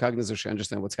very cognizant. She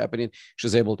understands what's happening.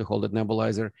 She's able to hold a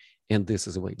nebulizer. And this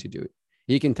is a way to do it.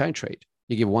 You can titrate.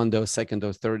 You give one dose, second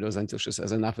dose, third dose until she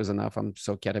says enough is enough. I'm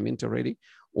so ketamine already.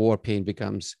 Or pain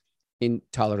becomes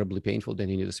intolerably painful. Then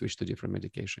you need to switch to different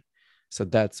medication. So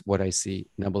that's what I see.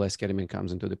 Nebulized ketamine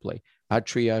comes into the play. At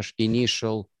triage,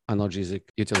 initial analgesic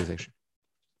utilization.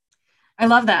 I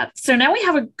love that. So now we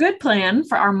have a good plan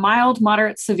for our mild,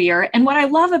 moderate, severe. And what I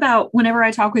love about whenever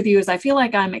I talk with you is I feel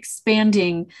like I'm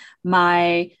expanding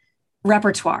my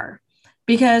repertoire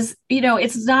because,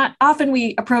 it's not often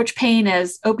we approach pain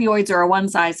as opioids are a one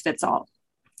size fits all.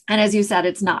 And as you said,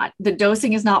 it's not. The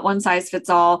dosing is not one size fits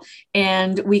all.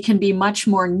 And we can be much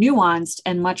more nuanced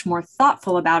and much more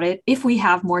thoughtful about it if we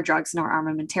have more drugs in our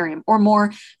armamentarium or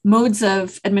more modes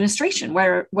of administration,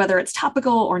 whether it's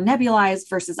topical or nebulized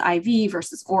versus IV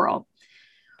versus oral.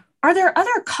 Are there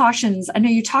other cautions? I know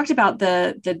you talked about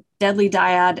the deadly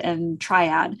dyad and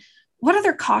triad. What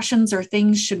other cautions or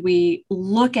things should we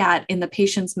look at in the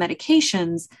patient's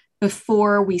medications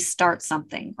before we start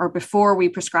something or before we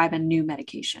prescribe a new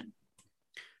medication?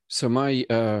 So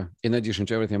in addition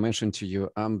to everything I mentioned to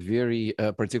you, I'm very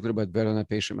particular about whether or not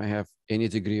patient might have any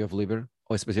degree of liver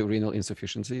or specific renal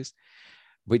insufficiencies.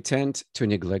 We tend to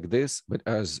neglect this, but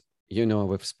as you know,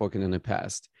 we've spoken in the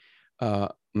past,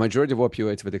 majority of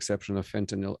opioids, with the exception of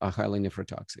fentanyl, are highly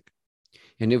nephrotoxic.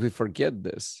 And if we forget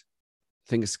this,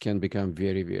 things can become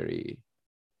very, very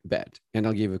bad. And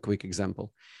I'll give you a quick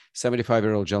example.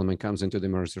 75-year-old gentleman comes into the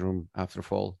emergency room after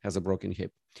fall, has a broken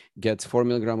hip, gets 4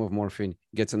 milligrams of morphine,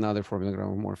 gets another 4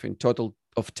 milligrams of morphine, total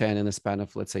of 10 in a span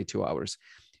of, let's say, 2 hours.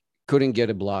 Couldn't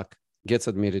get a block, gets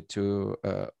admitted to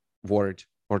ward,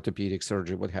 orthopedic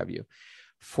surgery, what have you.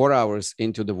 4 hours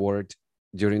into the ward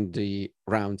during the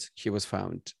rounds, he was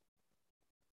found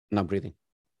not breathing.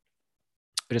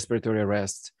 Respiratory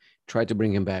arrest, tried to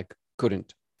bring him back,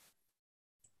 couldn't.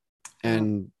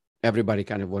 And everybody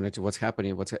kind of wanted to what's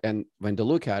happening. And when they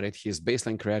look at it, his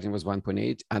baseline creatinine was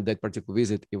 1.8. And that particular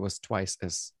visit, it was twice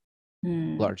as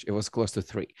large. It was close to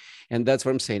 3. And that's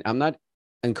what I'm saying. I'm not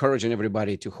encouraging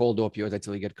everybody to hold opioids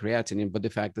until you get creatinine, but the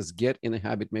fact is get in the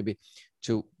habit maybe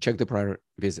to check the prior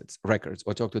visits, records,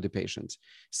 or talk to the patients.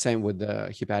 Same with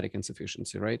the hepatic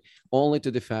insufficiency, right? Only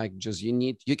to the fact just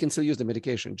you can still use the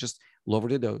medication, just lower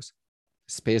the dose,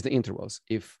 space the intervals.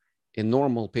 If a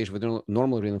normal patient with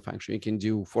normal renal function, you can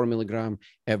do 4 milligram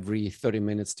every 30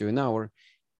 minutes to an hour.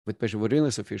 With patient with renal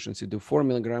insufficiency, do 4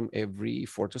 milligram every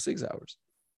 4 to 6 hours.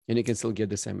 And you can still get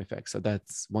the same effect. So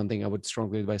that's one thing I would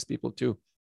strongly advise people to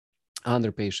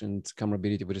under patient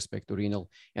comorbidity with respect to renal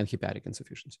and hepatic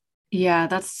insufficiency. Yeah,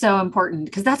 that's so important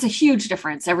because that's a huge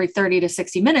difference every 30 to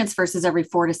 60 minutes versus every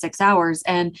 4 to 6 hours.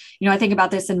 And, I think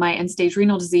about this in my end-stage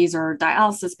renal disease or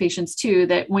dialysis patients too,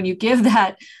 that when you give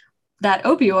that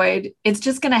opioid, it's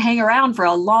just going to hang around for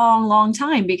a long, long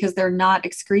time because they're not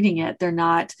excreting it. They're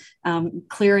not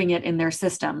clearing it in their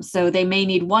system. So they may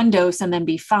need one dose and then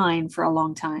be fine for a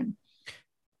long time.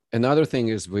 Another thing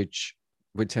is, which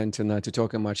we tend to not to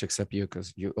talk much except you,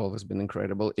 because you've always been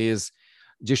incredible, is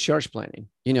discharge planning.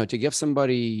 To give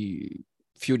somebody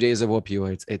a few days of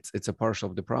opioids, it's a partial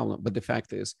of the problem. But the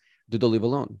fact is, do they live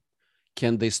alone?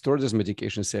 Can they store this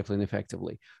medication safely and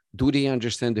effectively? Do they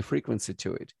understand the frequency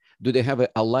to it? Do they have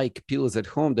alike pills at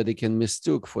home that they can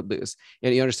mistook for this?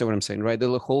 And you understand what I'm saying, right?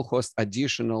 There's a whole host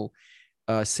additional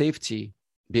safety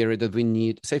barrier that we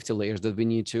need, safety layers that we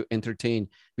need to entertain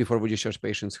before we discharge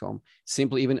patients home.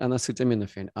 Simply even on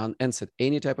acetaminophen, on NSAID,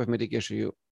 any type of medication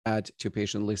you add to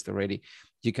patient list already,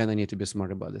 you kind of need to be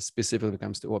smart about this, specifically when it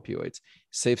comes to opioids.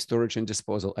 Safe storage and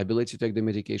disposal, ability to take the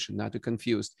medication, not to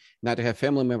confuse, not to have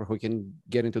family member who can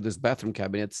get into this bathroom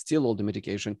cabinet, steal all the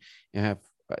medication and have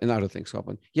other things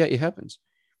happen. Yeah, it happens.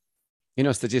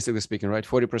 Statistically speaking, right?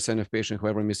 40% of patients who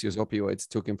ever misuse opioids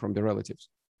took them from their relatives.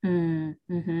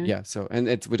 Mm-hmm. Yeah. So, and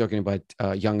we're talking about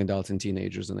young adults and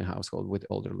teenagers in the household with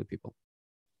elderly people.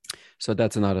 So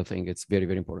that's another thing. It's very,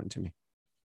 very important to me.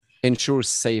 Ensure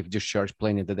safe discharge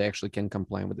planning that they actually can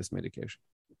comply with this medication.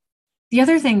 The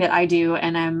other thing that I do,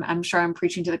 and I'm sure I'm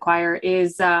preaching to the choir,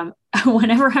 is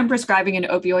whenever I'm prescribing an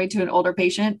opioid to an older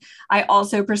patient, I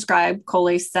also prescribe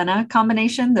Colace Senna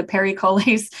combination, the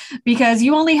Pericolace, because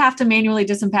you only have to manually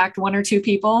disimpact one or two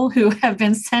people who have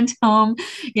been sent home.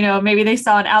 Maybe they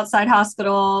saw an outside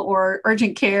hospital or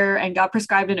urgent care and got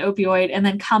prescribed an opioid and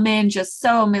then come in just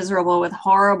so miserable with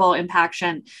horrible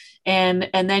impaction. And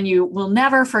then you will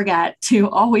never forget to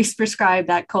always prescribe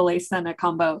that Colace Senna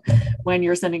combo when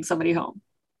you're sending somebody home.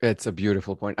 It's a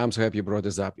beautiful point. I'm so happy you brought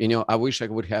this up. I wish I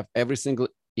would have every single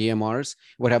EMRs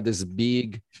would have this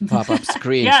big pop-up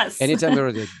screen. Yes. Anytime you're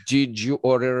order, did you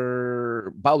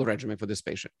order bowel regimen for this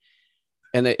patient?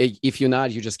 And if you're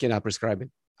not, you just cannot prescribe it.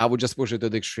 I would just push it to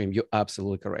the extreme. You're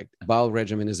absolutely correct. Bowel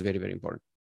regimen is very, very important.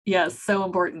 Yes, so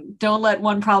important. Don't let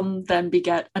one problem then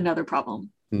beget another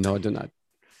problem. No, do not.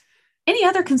 Any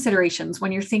other considerations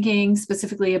when you're thinking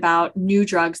specifically about new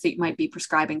drugs that you might be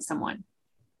prescribing someone?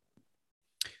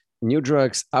 New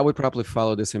drugs, I would probably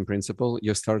follow the same principle.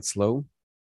 You start slow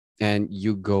and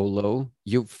you go low.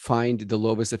 You find the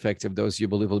lowest effective dose you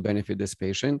believe will benefit this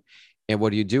patient. And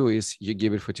what you do is you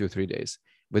give it for 2-3 days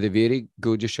with a very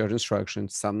good shared instruction.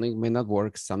 Something may not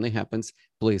work, something happens.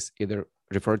 Please either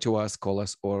refer to us, call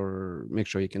us, or make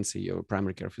sure you can see your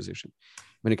primary care physician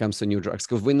when it comes to new drugs.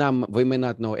 Because we may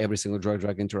not know every single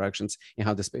drug interactions and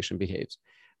how this patient behaves.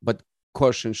 But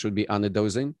caution should be on the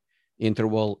dosing,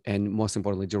 interval, and most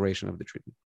importantly, duration of the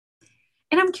treatment.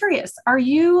 And I'm curious, are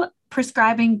you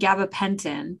prescribing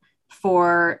gabapentin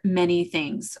for many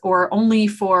things or only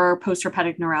for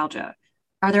postherpetic neuralgia?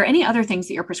 Are there any other things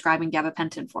that you're prescribing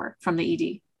gabapentin for from the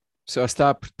ED? So I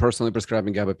stopped personally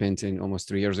prescribing gabapentin almost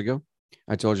 3 years ago.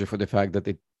 I told you for the fact that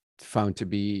it found to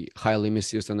be highly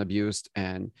misused and abused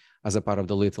and as a part of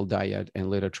the lethal diet and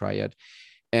later triad.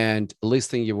 And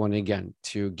least thing you want, again,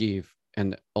 to give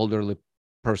an elderly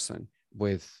person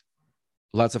with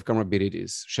lots of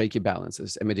comorbidities, shaky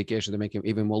balances, a medication to make him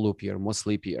even more loopier, more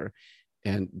sleepier,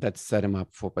 and that set him up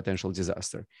for potential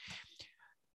disaster.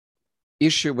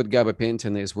 Issue with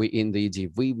gabapentin is we in the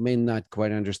ED, we may not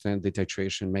quite understand the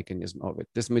titration mechanism of it.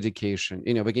 This medication,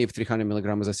 we gave 300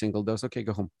 milligrams as a single dose. Okay,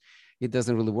 go home. It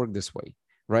doesn't really work this way,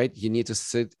 right? You need to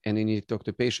sit and you need to talk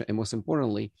to the patient. And most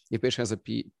importantly, if patient has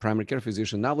a primary care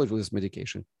physician knowledge with this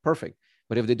medication, perfect.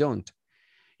 But if they don't,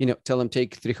 tell them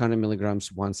take 300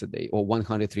 milligrams once a day or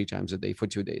 103 times a day for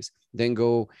 2 days. Then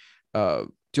go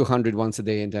 200 once a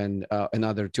day and then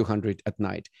another 200 at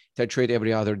night. Titrate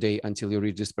every other day until you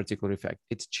reach this particular effect.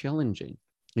 It's challenging.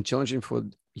 It's challenging for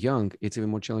young. It's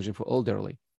even more challenging for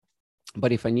elderly.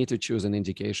 But if I need to choose an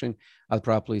indication, I'll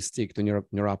probably stick to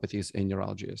neuropathies and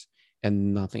neuralgias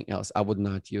and nothing else. I would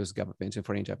not use gabapentin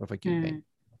for any type of acute pain.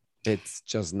 It's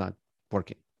just not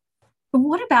working.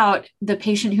 What about the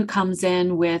patient who comes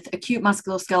in with acute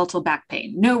musculoskeletal back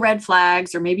pain? No red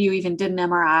flags, or maybe you even did an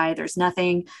MRI. There's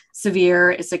nothing severe.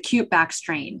 It's acute back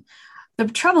strain. The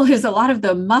trouble is a lot of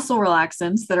the muscle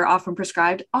relaxants that are often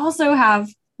prescribed also have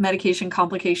medication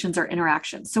complications or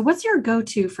interactions. So what's your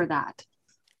go-to for that?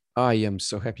 I am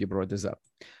so happy you brought this up.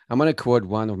 I'm going to quote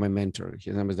one of my mentors.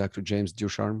 His name is Dr. James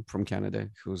Ducharme from Canada,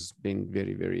 who's been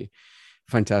very, very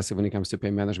fantastic when it comes to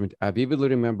pain management. I vividly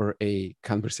remember a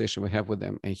conversation we have with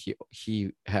him, and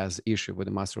he has issue with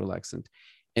the muscle relaxant.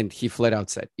 And he flat out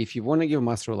said, if you want to give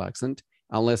muscle relaxant,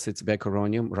 unless it's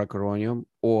becuronium, rocuronium,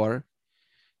 or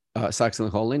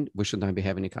Saxenholin, we should not be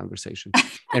having a conversation.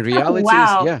 And reality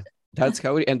Wow. is, yeah, that's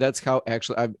how it, and that's how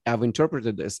actually I've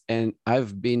interpreted this. And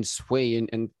I've been swaying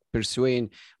and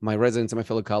persuading my residents and my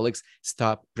fellow colleagues,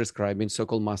 stop prescribing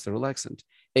so-called muscle relaxant.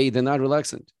 They're not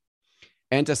relaxant.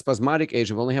 Antispasmodic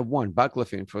agent, we only have one,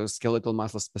 baclofen, for skeletal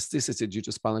muscle spasticity due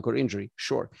to spinal cord injury,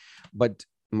 sure. But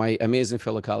my amazing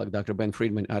fellow colleague, Dr. Ben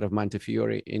Friedman out of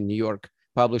Montefiore in New York,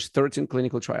 published 13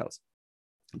 clinical trials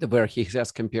where he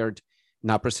has compared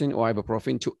naproxen or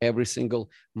ibuprofen to every single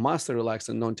muscle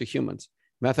relaxant known to humans,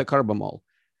 methocarbamol,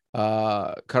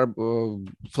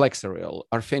 flexeril,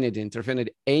 arphenidine,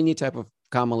 terfenadine, any type of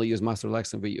commonly used muscle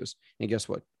relaxant we use. And guess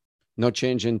what? No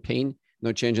change in pain,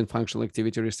 no change in functional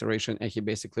activity restoration. And he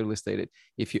basically clearly stated,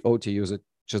 if you ought to use it,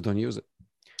 just don't use it.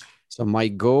 So my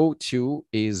go-to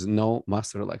is no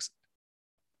muscle relaxant.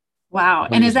 Wow.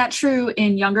 And is that true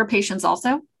in younger patients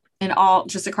also, in all,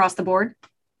 just across the board?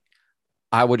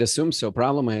 I would assume so.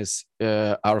 Problem is,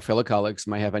 our fellow colleagues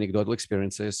might have anecdotal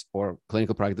experiences or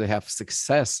clinical practice. They have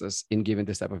successes in giving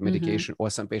this type of medication, or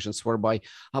some patients swear by,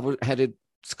 I had a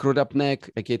screwed up neck,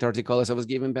 acute torticollis, I was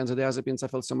given benzodiazepines, I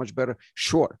felt so much better.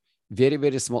 Sure. Very,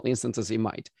 very small instances it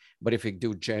might. But if you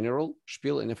do general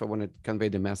spiel, and if I want to convey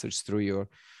the message through your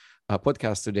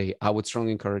podcast today, I would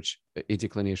strongly encourage ED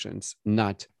clinicians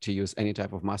not to use any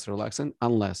type of muscle relaxant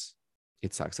unless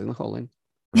it's Saxenholin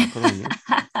rocuronium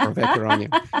or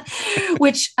vecuronium.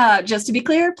 Which, just to be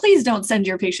clear, please don't send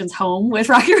your patients home with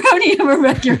rocuronium or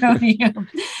vecuronium.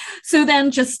 So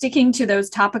then just sticking to those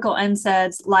topical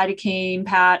NSAIDs, lidocaine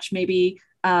patch, maybe,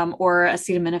 or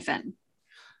acetaminophen.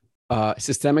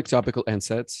 Systemic topical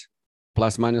NSAIDs,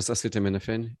 plus minus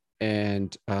acetaminophen,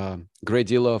 and great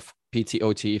deal of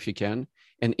PTOT if you can.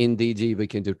 And in DD, we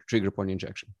can do trigger point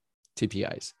injection,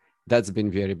 TPIs. That's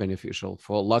been very beneficial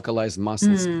for localized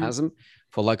muscle spasm,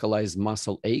 for localized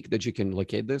muscle ache that you can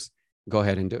locate this. Go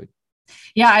ahead and do it.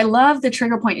 Yeah, I love the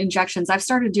trigger point injections. I've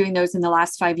started doing those in the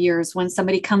last 5 years when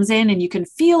somebody comes in and you can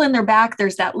feel in their back,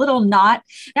 there's that little knot.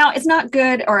 Now, it's not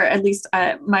good, or at least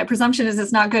my presumption is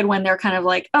it's not good when they're kind of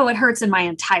like, oh, it hurts in my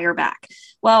entire back.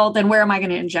 Well, then where am I going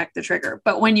to inject the trigger?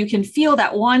 But when you can feel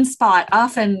that one spot,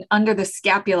 often under the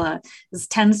scapula, this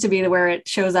tends to be where it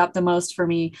shows up the most for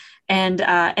me. And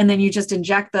then you just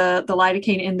inject the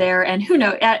lidocaine in there, and who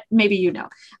knows? Maybe you know.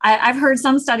 I've heard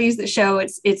some studies that show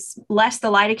it's less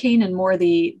the lidocaine and more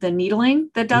the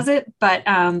needling that does it. But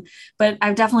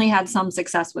I've definitely had some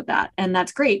success with that, and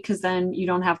that's great because then you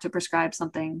don't have to prescribe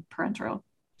something parenteral.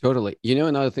 Totally.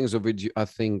 Another things that we do, I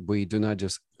think we do not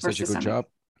just such a good job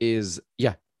is,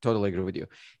 totally agree with you,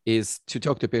 is to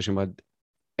talk to patient about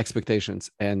expectations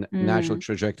and natural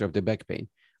trajectory of the back pain.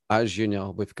 As you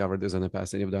know, we've covered this in the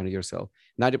past and you've done it yourself.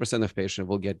 90% of patients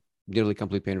will get nearly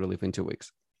complete pain relief in 2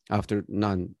 weeks after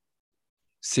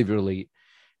non-severely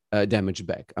damaged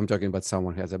back. I'm talking about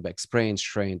someone who has a back sprain,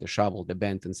 strain, the shovel, the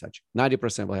bent and such.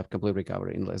 90% will have complete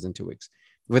recovery in less than 2 weeks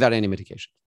without any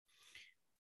medication.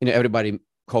 Everybody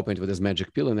coping with this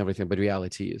magic pill and everything, but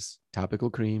reality is topical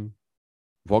cream,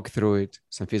 walk through it,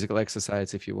 some physical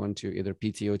exercise if you want to, either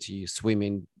PTOT,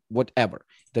 swimming, whatever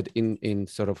that in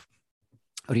sort of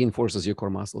reinforces your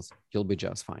core muscles, you'll be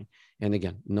just fine. And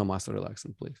again, no muscle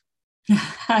relaxant, please.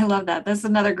 I love that. That's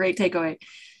another great takeaway.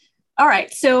 All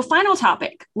right. So final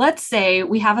topic. Let's say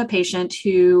we have a patient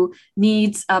who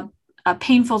needs a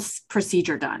painful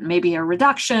procedure done, maybe a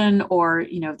reduction, or,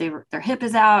 their hip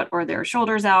is out or their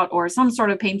shoulder's out, or some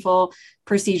sort of painful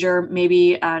procedure,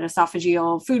 maybe an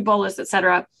esophageal food bolus, et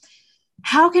cetera.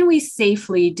 How can we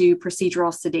safely do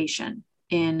procedural sedation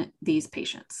in these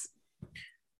patients?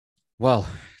 Well,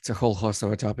 it's a whole host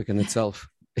of a topic in itself.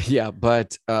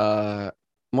 But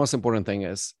most important thing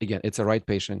is, again, it's a right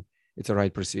patient, it's a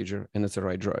right procedure, and it's a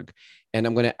right drug. And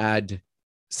I'm going to add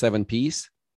 7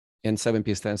 Ps. And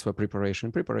 7P stands for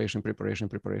preparation.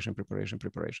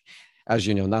 As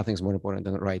you know, nothing's more important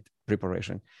than right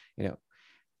preparation.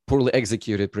 Poorly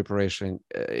executed preparation,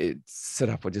 it's set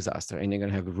up for disaster, and you're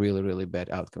going to have really, really bad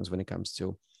outcomes when it comes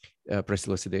to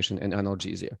procedural sedation and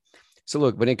analgesia. So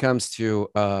look, when it comes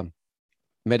to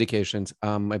medications,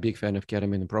 I'm a big fan of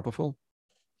ketamine and propofol,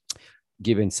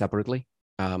 given separately.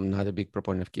 I'm not a big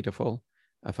proponent of ketofol.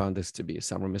 I found this to be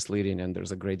somewhat misleading, and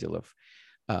there's a great deal of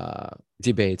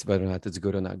debates whether or not it's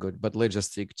good or not good, but let's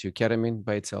just stick to ketamine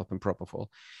by itself and propofol.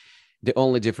 The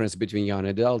only difference between young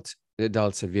adults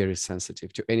are very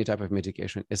sensitive to any type of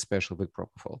medication, especially with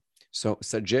propofol. So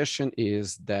suggestion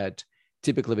is that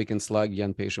typically we can slug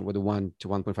young patient with 1 to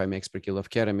 1.5 mg per kilo of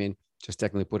ketamine, just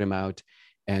technically put them out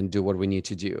and do what we need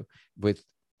to do. With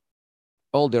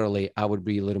elderly, I would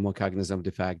be a little more cognizant of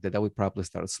the fact that I would probably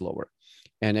start slower.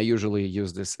 And I usually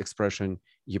use this expression,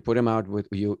 you put them out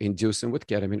you induce them with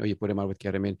ketamine, or you put them out with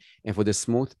ketamine, and for the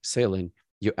smooth sailing,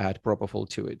 you add propofol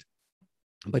to it.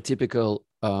 But typical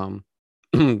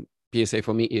PSA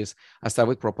for me is I start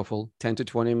with propofol, 10 to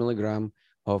 20 milligram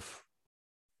of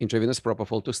intravenous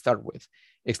propofol to start with,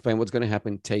 explain what's going to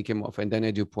happen, take him off, and then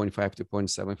I do 0.5 to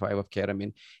 0.75 of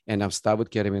ketamine. And I've started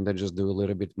with ketamine, then just do a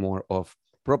little bit more of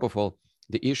propofol.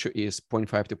 The issue is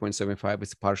 0.5 to 0.75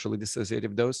 is partially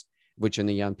dissociative dose, which in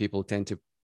the young people tend to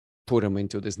put them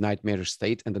into this nightmare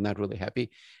state and they're not really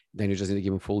happy. Then you just need to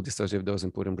give them full dissociative dose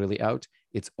and put them really out.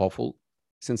 It's awful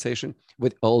sensation.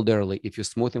 With elderly, if you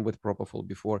smooth them with propofol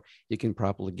before, you can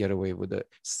probably get away with a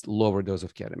lower dose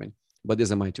of ketamine. But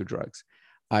these are my 2 drugs.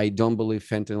 I don't believe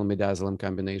fentanyl midazolam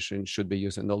combination should be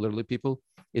used in elderly people,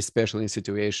 especially in a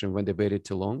situation when they waited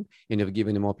too long and you've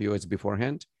given them opioids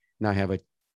beforehand. Now I have a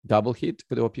double hit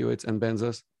with opioids and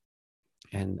benzos.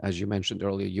 And as you mentioned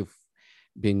earlier, you've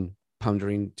been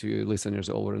pondering to listeners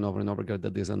over and over and over again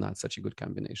that these are not such good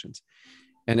combinations.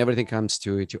 And everything comes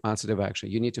to onset of action.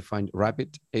 You need to find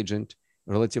rapid agent,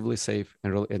 relatively safe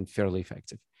and fairly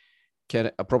effective.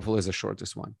 Propofol is the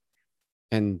shortest one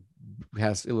and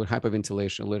has a little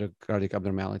hyperventilation, a little cardiac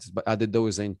abnormalities, but at the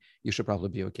dosing, you should probably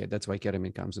be okay. That's why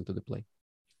ketamine comes into the play.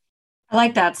 I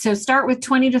like that. So start with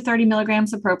 20 to 30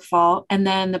 milligrams of propofol, and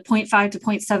then the zero point 0.5 to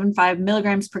 0.75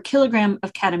 milligrams per kilogram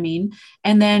of ketamine,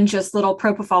 and then just little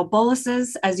propofol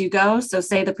boluses as you go. So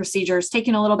say the procedure is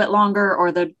taking a little bit longer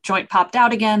or the joint popped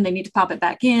out again, they need to pop it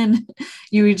back in.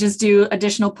 You would just do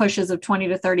additional pushes of 20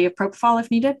 to 30 of propofol if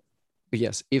needed.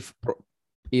 Yes, if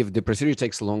the procedure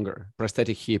takes longer,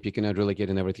 prosthetic hip, you cannot really get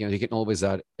in everything. You can always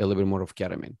add a little bit more of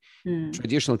ketamine.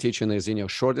 Traditional teaching is,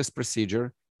 shortest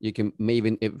procedure, you can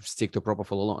maybe stick to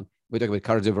propofol alone. We talk about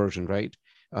cardioversion, right?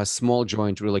 A small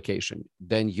joint relocation,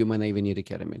 then you may even need a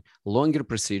ketamine. Longer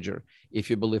procedure,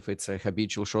 if you believe it's a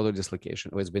habitual shoulder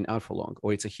dislocation or it's been out for long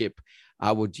or it's a hip,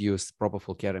 I would use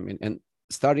propofol ketamine. And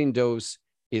starting dose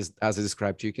is, as I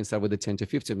described, you can start with the 10 to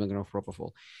 15 milligram of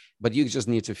propofol, but you just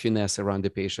need to finesse around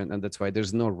the patient. And that's why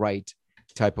there's no right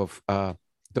type of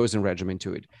dosing regimen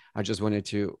to it. I just wanted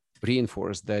to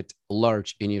reinforce that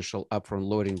large initial upfront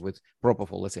loading with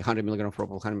propofol, let's say 100 milligram of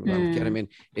propofol, 100 milligram of ketamine,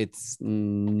 it's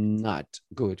not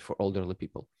good for elderly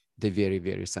people. They're very,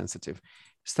 very sensitive.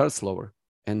 Start slower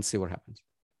and see what happens.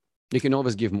 You can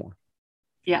always give more.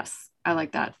 Yes, I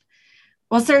like that.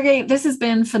 Well, Sergey, this has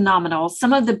been phenomenal.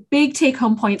 Some of the big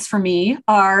take-home points for me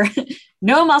are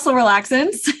no muscle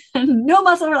relaxants, no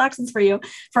muscle relaxants for you,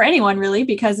 for anyone really,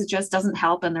 because it just doesn't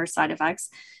help and there's side effects.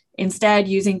 Instead,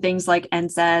 using things like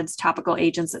NSAIDs, topical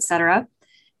agents, et cetera.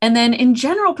 And then in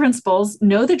general principles,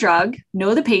 know the drug,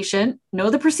 know the patient, know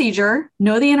the procedure,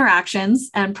 know the interactions,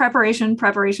 and preparation.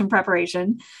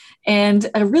 And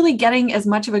really getting as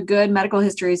much of a good medical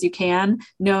history as you can,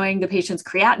 knowing the patient's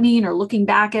creatinine or looking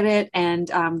back at it and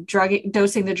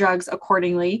dosing the drugs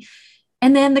accordingly.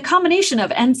 And then the combination of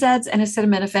NSAIDs and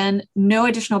acetaminophen, no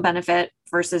additional benefit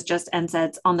versus just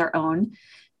NSAIDs on their own.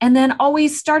 And then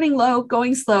always starting low,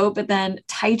 going slow, but then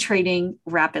titrating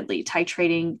rapidly,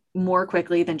 titrating more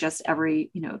quickly than just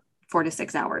every 4 to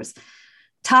 6 hours.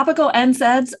 Topical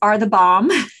NSAIDs are the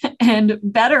bomb and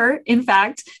better, in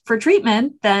fact, for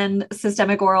treatment than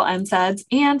systemic oral NSAIDs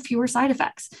and fewer side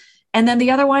effects. And then the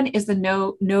other one is the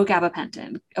no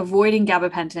gabapentin, avoiding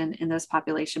gabapentin in this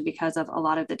population because of a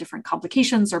lot of the different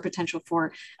complications or potential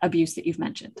for abuse that you've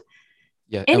mentioned.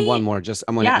 Yeah, and one more,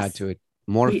 I'm going to add to it.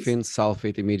 Morphine Please.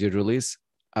 sulfate immediate release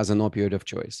as an opioid of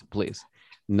choice, please.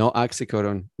 No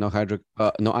oxycodone, no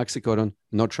oxycodone,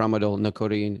 no tramadol, no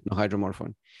codeine, no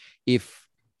hydromorphone. If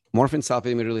morphine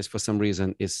sulfate immediate release for some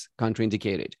reason is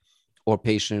contraindicated, or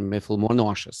patient may feel more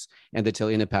nauseous, and they tell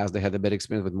you in the past they had a bad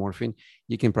experience with morphine,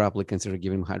 you can probably consider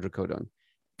giving them hydrocodone,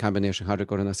 combination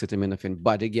hydrocodone acetaminophen.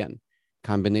 But again,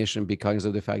 combination because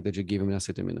of the fact that you give them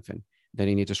acetaminophen, then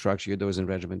you need to structure your dosing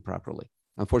regimen properly.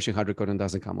 Unfortunately, hydrocodone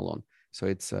doesn't come alone. So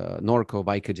it's Norco,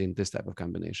 Vicodin, this type of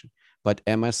combination. But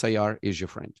MSIR is your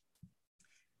friend.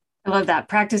 I love that.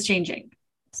 Practice changing.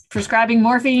 Prescribing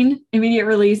morphine, immediate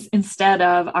release instead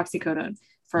of oxycodone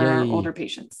for older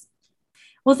patients.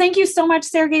 Well, thank you so much,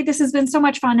 Sergey. This has been so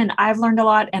much fun and I've learned a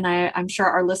lot and I'm sure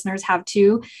our listeners have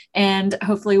too. And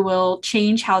hopefully we'll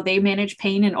change how they manage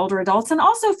pain in older adults and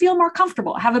also feel more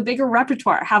comfortable, have a bigger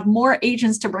repertoire, have more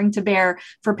agents to bring to bear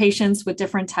for patients with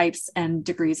different types and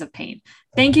degrees of pain.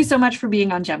 Thank you so much for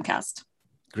being on GEMcast.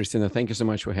 Christina, thank you so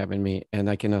much for having me. And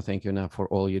I cannot thank you enough for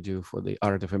all you do for the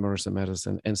art of emergency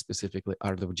medicine and specifically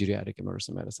art of geriatric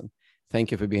emergency medicine.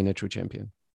 Thank you for being a true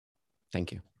champion.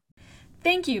 Thank you.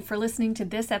 Thank you for listening to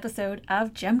this episode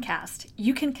of GEMcast.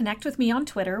 You can connect with me on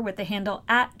Twitter with the handle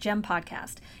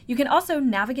 @GEMPodcast. You can also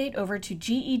navigate over to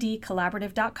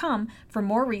gedcollaborative.com for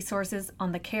more resources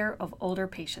on the care of older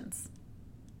patients.